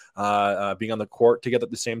helpful, being on the court together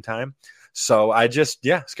at the same time. So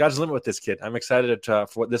sky's the limit with this kid. I'm excited for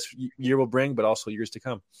what this year will bring, but also years to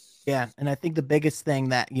come. Yeah. And I think the biggest thing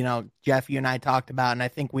that, you know, Jeff, you and I talked about, and I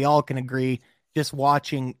think we all can agree just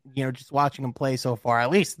watching him play so far,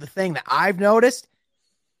 at least the thing that I've noticed,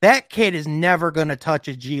 that kid is never going to touch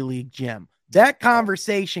a G League gym. That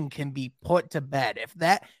conversation can be put to bed.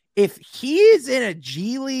 If he is in a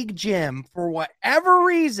G League gym for whatever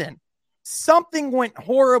reason, something went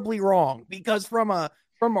horribly wrong, because from a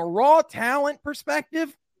raw talent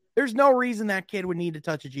perspective, there's no reason that kid would need to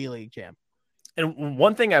touch a G League gym. And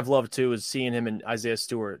one thing I've loved too is seeing him and Isaiah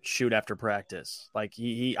Stewart shoot after practice. Like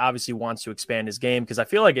he obviously wants to expand his game, because I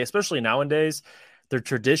feel like especially nowadays, their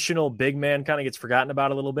traditional big man kind of gets forgotten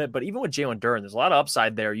about a little bit. But even with Jalen Duren, there's a lot of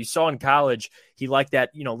upside there. You saw in college, he liked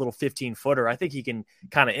that, you know, little 15-footer. I think he can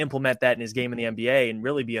kind of implement that in his game in the NBA and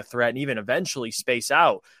really be a threat and even eventually space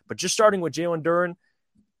out. But just starting with Jalen Duren,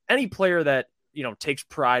 any player that, you know, takes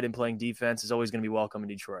pride in playing defense is always going to be welcome in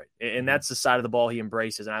Detroit. And that's the side of the ball he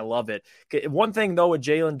embraces, and I love it. One thing, though, with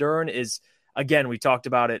Jalen Duren is again, we talked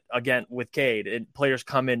about it again with Cade, and players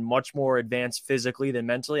come in much more advanced physically than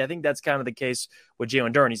mentally. I think that's kind of the case with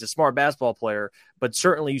Jalen Duren. He's a smart basketball player, but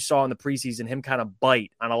certainly you saw in the preseason him kind of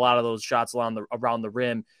bite on a lot of those shots around the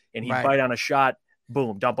rim, and he'd bite on a shot,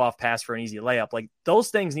 boom, dump off pass for an easy layup. Like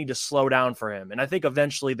those things need to slow down for him. And I think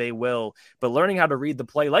eventually they will, but learning how to read the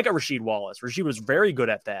play like a Rasheed Wallace. Rasheed was very good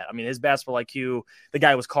at that. I mean, his basketball IQ, the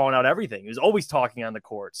guy was calling out everything. He was always talking on the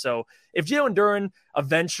court. So if Jalen Duren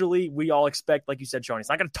eventually, we all expect, like you said, Sean, he's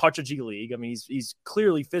not going to touch a G League. I mean, he's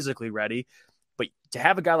clearly physically ready, but to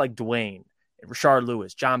have a guy like Dwayne, Rashard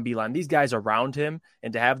Lewis, John Beilein, these guys around him,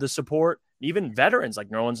 and to have the support, even veterans like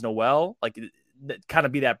Nerlens Noel, like kind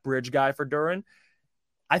of be that bridge guy for Duren.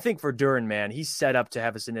 I think for Duren, man, he's set up to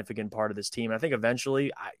have a significant part of this team. I think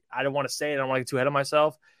eventually, I don't want to say it, I don't want to get too ahead of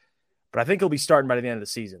myself, but I think he'll be starting by the end of the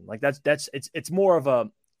season. Like it's more of a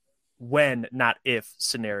when, not if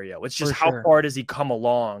scenario. It's just how far does he come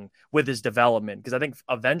along with his development? Because I think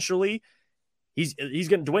eventually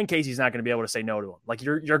Dwayne Casey's not going to be able to say no to him. Like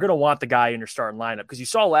you're going to want the guy in your starting lineup, because you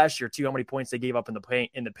saw last year too how many points they gave up in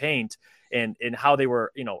the paint and how they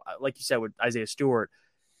were, like you said with Isaiah Stewart.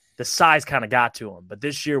 The size kind of got to him. But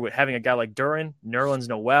this year, with having a guy like Duren, Nerlens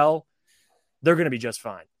Noel, they're going to be just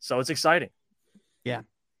fine. So it's exciting. Yeah,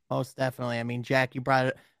 most definitely. I mean, Jack, you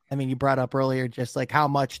brought up earlier just like how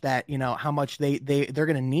much that, how much they're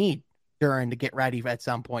going to need Duren to get ready at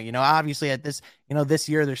some point. Obviously at this, this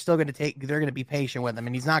year, they're going to be patient with him,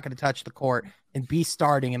 and he's not going to touch the court and be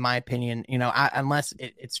starting, in my opinion, unless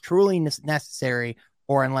it's truly necessary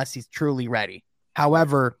or unless he's truly ready.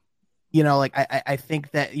 However, I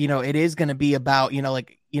think that, it is going to be about,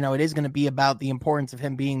 it is going to be about the importance of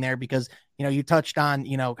him being there, because, you touched on,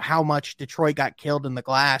 how much Detroit got killed in the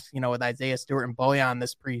glass, with Isaiah Stewart and Bojan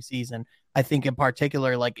this preseason. I think in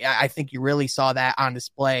particular, I think you really saw that on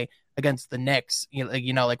display against the Knicks,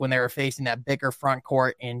 like when they were facing that bigger front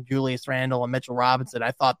court in Julius Randle and Mitchell Robinson.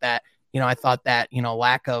 I thought that,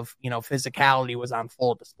 lack of, physicality was on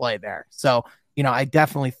full display there. So, I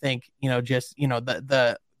definitely think,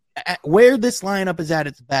 where this lineup is at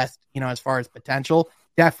its best, as far as potential,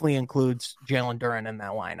 definitely includes Jalen Duren in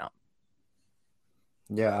that lineup.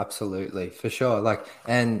 Yeah, absolutely. For sure.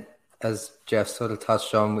 And as Jeff sort of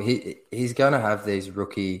touched on, he's going to have these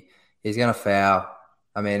he's going to foul.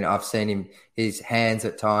 I mean, I've seen him, his hands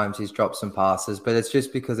at times, he's dropped some passes, but it's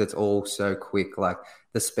just because it's all so quick. Like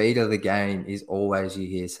the speed of the game is always, you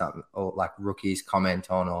hear something or like rookies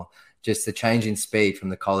comment on, or just the change in speed from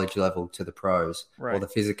the college level to the pros, or the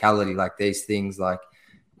physicality, like these things,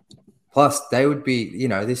 plus they would be,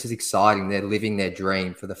 this is exciting. They're living their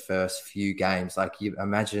dream for the first few games. Like you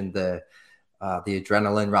imagine the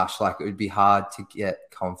adrenaline rush, like it would be hard to get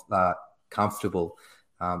comfortable.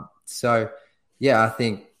 So yeah, I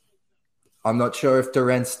think, I'm not sure if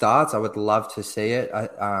Duren starts. I would love to see it.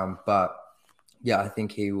 But yeah, I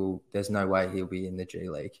think he will. There's no way he'll be in the G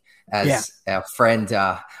League, as our friend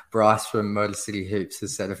Bryce from Motor City Hoops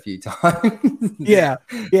has said a few times. Yeah,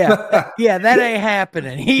 that ain't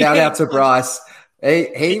happening. Shout out to Bryce.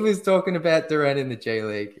 He was talking about Duren in the G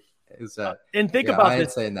League. And think about I this.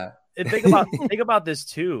 ain't saying that. And think about this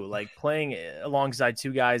too, like playing alongside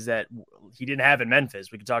two guys that he didn't have in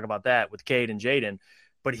Memphis. We could talk about that with Cade and Jaden,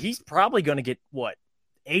 but he's probably going to get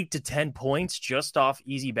 8 to 10 points just off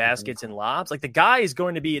easy baskets and lobs. Like the guy is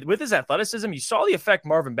going to be, with his athleticism, you saw the effect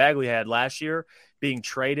Marvin Bagley had last year, being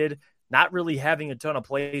traded, not really having a ton of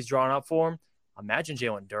plays drawn up for him. Imagine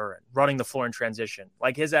Jalen Duren running the floor in transition.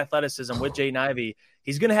 Like his athleticism with Jaden Ivey,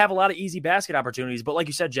 he's going to have a lot of easy basket opportunities. But like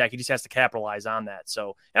you said, Jack, he just has to capitalize on that.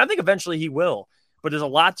 So, and I think eventually he will. But there's a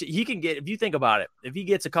lot he can get, if you think about it. If he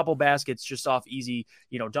gets a couple baskets just off easy,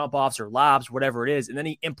 dump offs or lobs, whatever it is, and then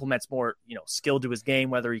he implements more, skill to his game,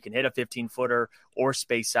 whether he can hit a 15-footer or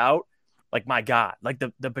space out. Like, my God, like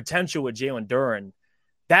the potential with Jalen Duren,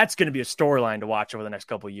 that's going to be a storyline to watch over the next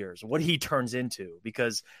couple of years, what he turns into,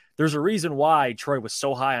 because there's a reason why Troy was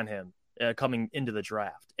so high on him coming into the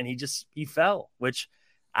draft. And he fell, which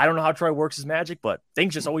I don't know how Troy works his magic, but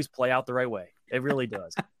things just always play out the right way. It really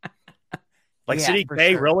does. Like Sadiq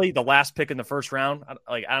Bey, really? The last pick in the first round?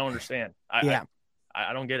 I don't understand. I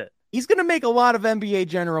don't get it. He's going to make a lot of NBA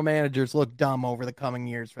general managers look dumb over the coming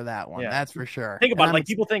years for that one. Yeah. That's for sure. Think about it. Like,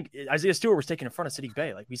 people think Isaiah Stewart was taken in front of Sadiq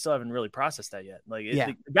Bey. Like, we still haven't really processed that yet. Like,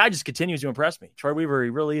 the guy just continues to impress me. Troy Weaver, he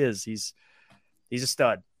really is. He's a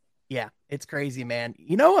stud. Yeah, it's crazy, man.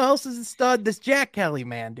 You know who else is a stud? This Jack Kelly,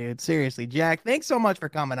 man, dude. Seriously, Jack, thanks so much for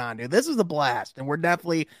coming on, dude. This was a blast, and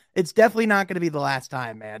it's definitely not going to be the last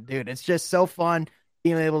time, man, dude. It's just so fun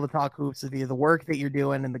being able to talk hoops with you, the work that you're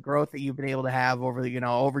doing and the growth that you've been able to have over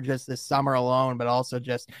over just this summer alone, but also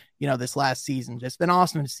just, this last season. Just been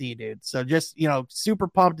awesome to see, dude. So just, super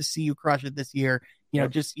pumped to see you crush it this year.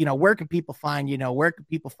 Just, where can people find, where can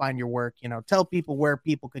people find your work? Tell people where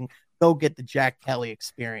people can go get the Jack Kelly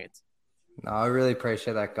experience. No, I really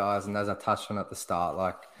appreciate that, guys. And as I touched on at the start,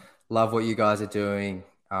 like, love what you guys are doing.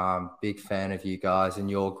 Big fan of you guys and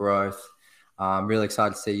your growth. Really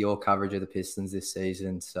excited to see your coverage of the Pistons this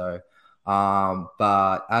season. So,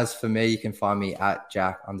 but as for me, you can find me at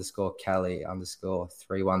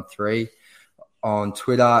Jack_Kelly_313 on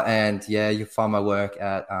Twitter. And yeah, you'll find my work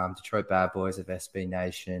at Detroit Bad Boys of SB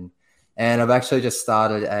Nation. And I've actually just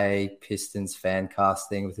started a Pistons fan cast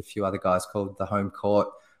thing with a few other guys called The Home Court.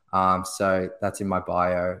 So that's in my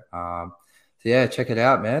bio. So yeah, check it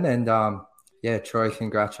out, man. And yeah, Troy,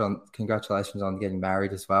 congratulations on getting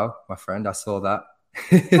married as well, my friend. I saw that.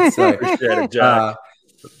 So, Appreciate it, Jack.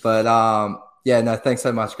 Yeah, no, thanks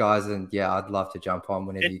so much, guys. And yeah, I'd love to jump on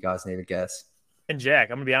whenever you guys need a guest. And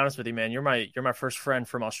Jack, I'm gonna be honest with you, man. You're my first friend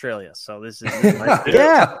from Australia, so this is my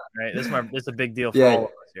yeah, right. This is a big deal for all of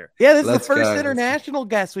us here. Yeah, this is the first international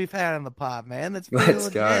guest we've had on the pod, man. That's pretty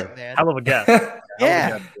legit, man. Hell of a guest.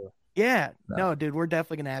 Yeah. No, dude, we're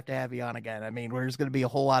definitely going to have you on again. I mean, there's going to be a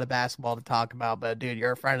whole lot of basketball to talk about, but dude,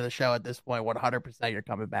 you're a friend of the show at this point. 100% you're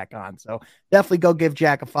coming back on. So definitely go give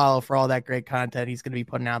Jack a follow for all that great content he's going to be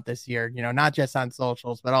putting out this year, not just on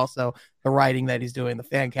socials, but also the writing that he's doing, the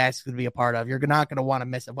fan cast is going to be a part of. You're not going to want to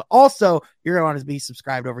miss it, but also you're going to want to be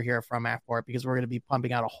subscribed over here from Half Court because we're going to be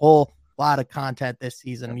pumping out a whole lot of content this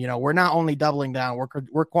season. We're not only doubling down,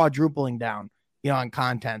 we're quadrupling down on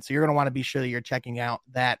content. So you're going to want to be sure that you're checking out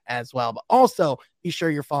that as well. But also be sure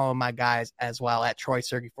you're following my guys as well at Troy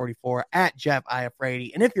Sergey 44, at Jeff Iafrady.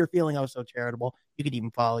 And if you're feeling so charitable, you could even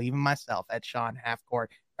follow even myself at Sean Halfcourt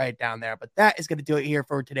right down there. But that is going to do it here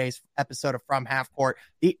for today's episode of From Half Court,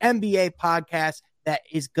 the NBA podcast that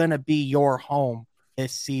is going to be your home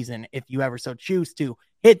this season. If you ever so choose to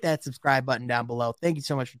hit that subscribe button down below. Thank you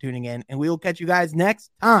so much for tuning in, and we will catch you guys next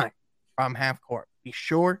time from Half Court. Be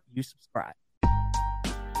sure you subscribe.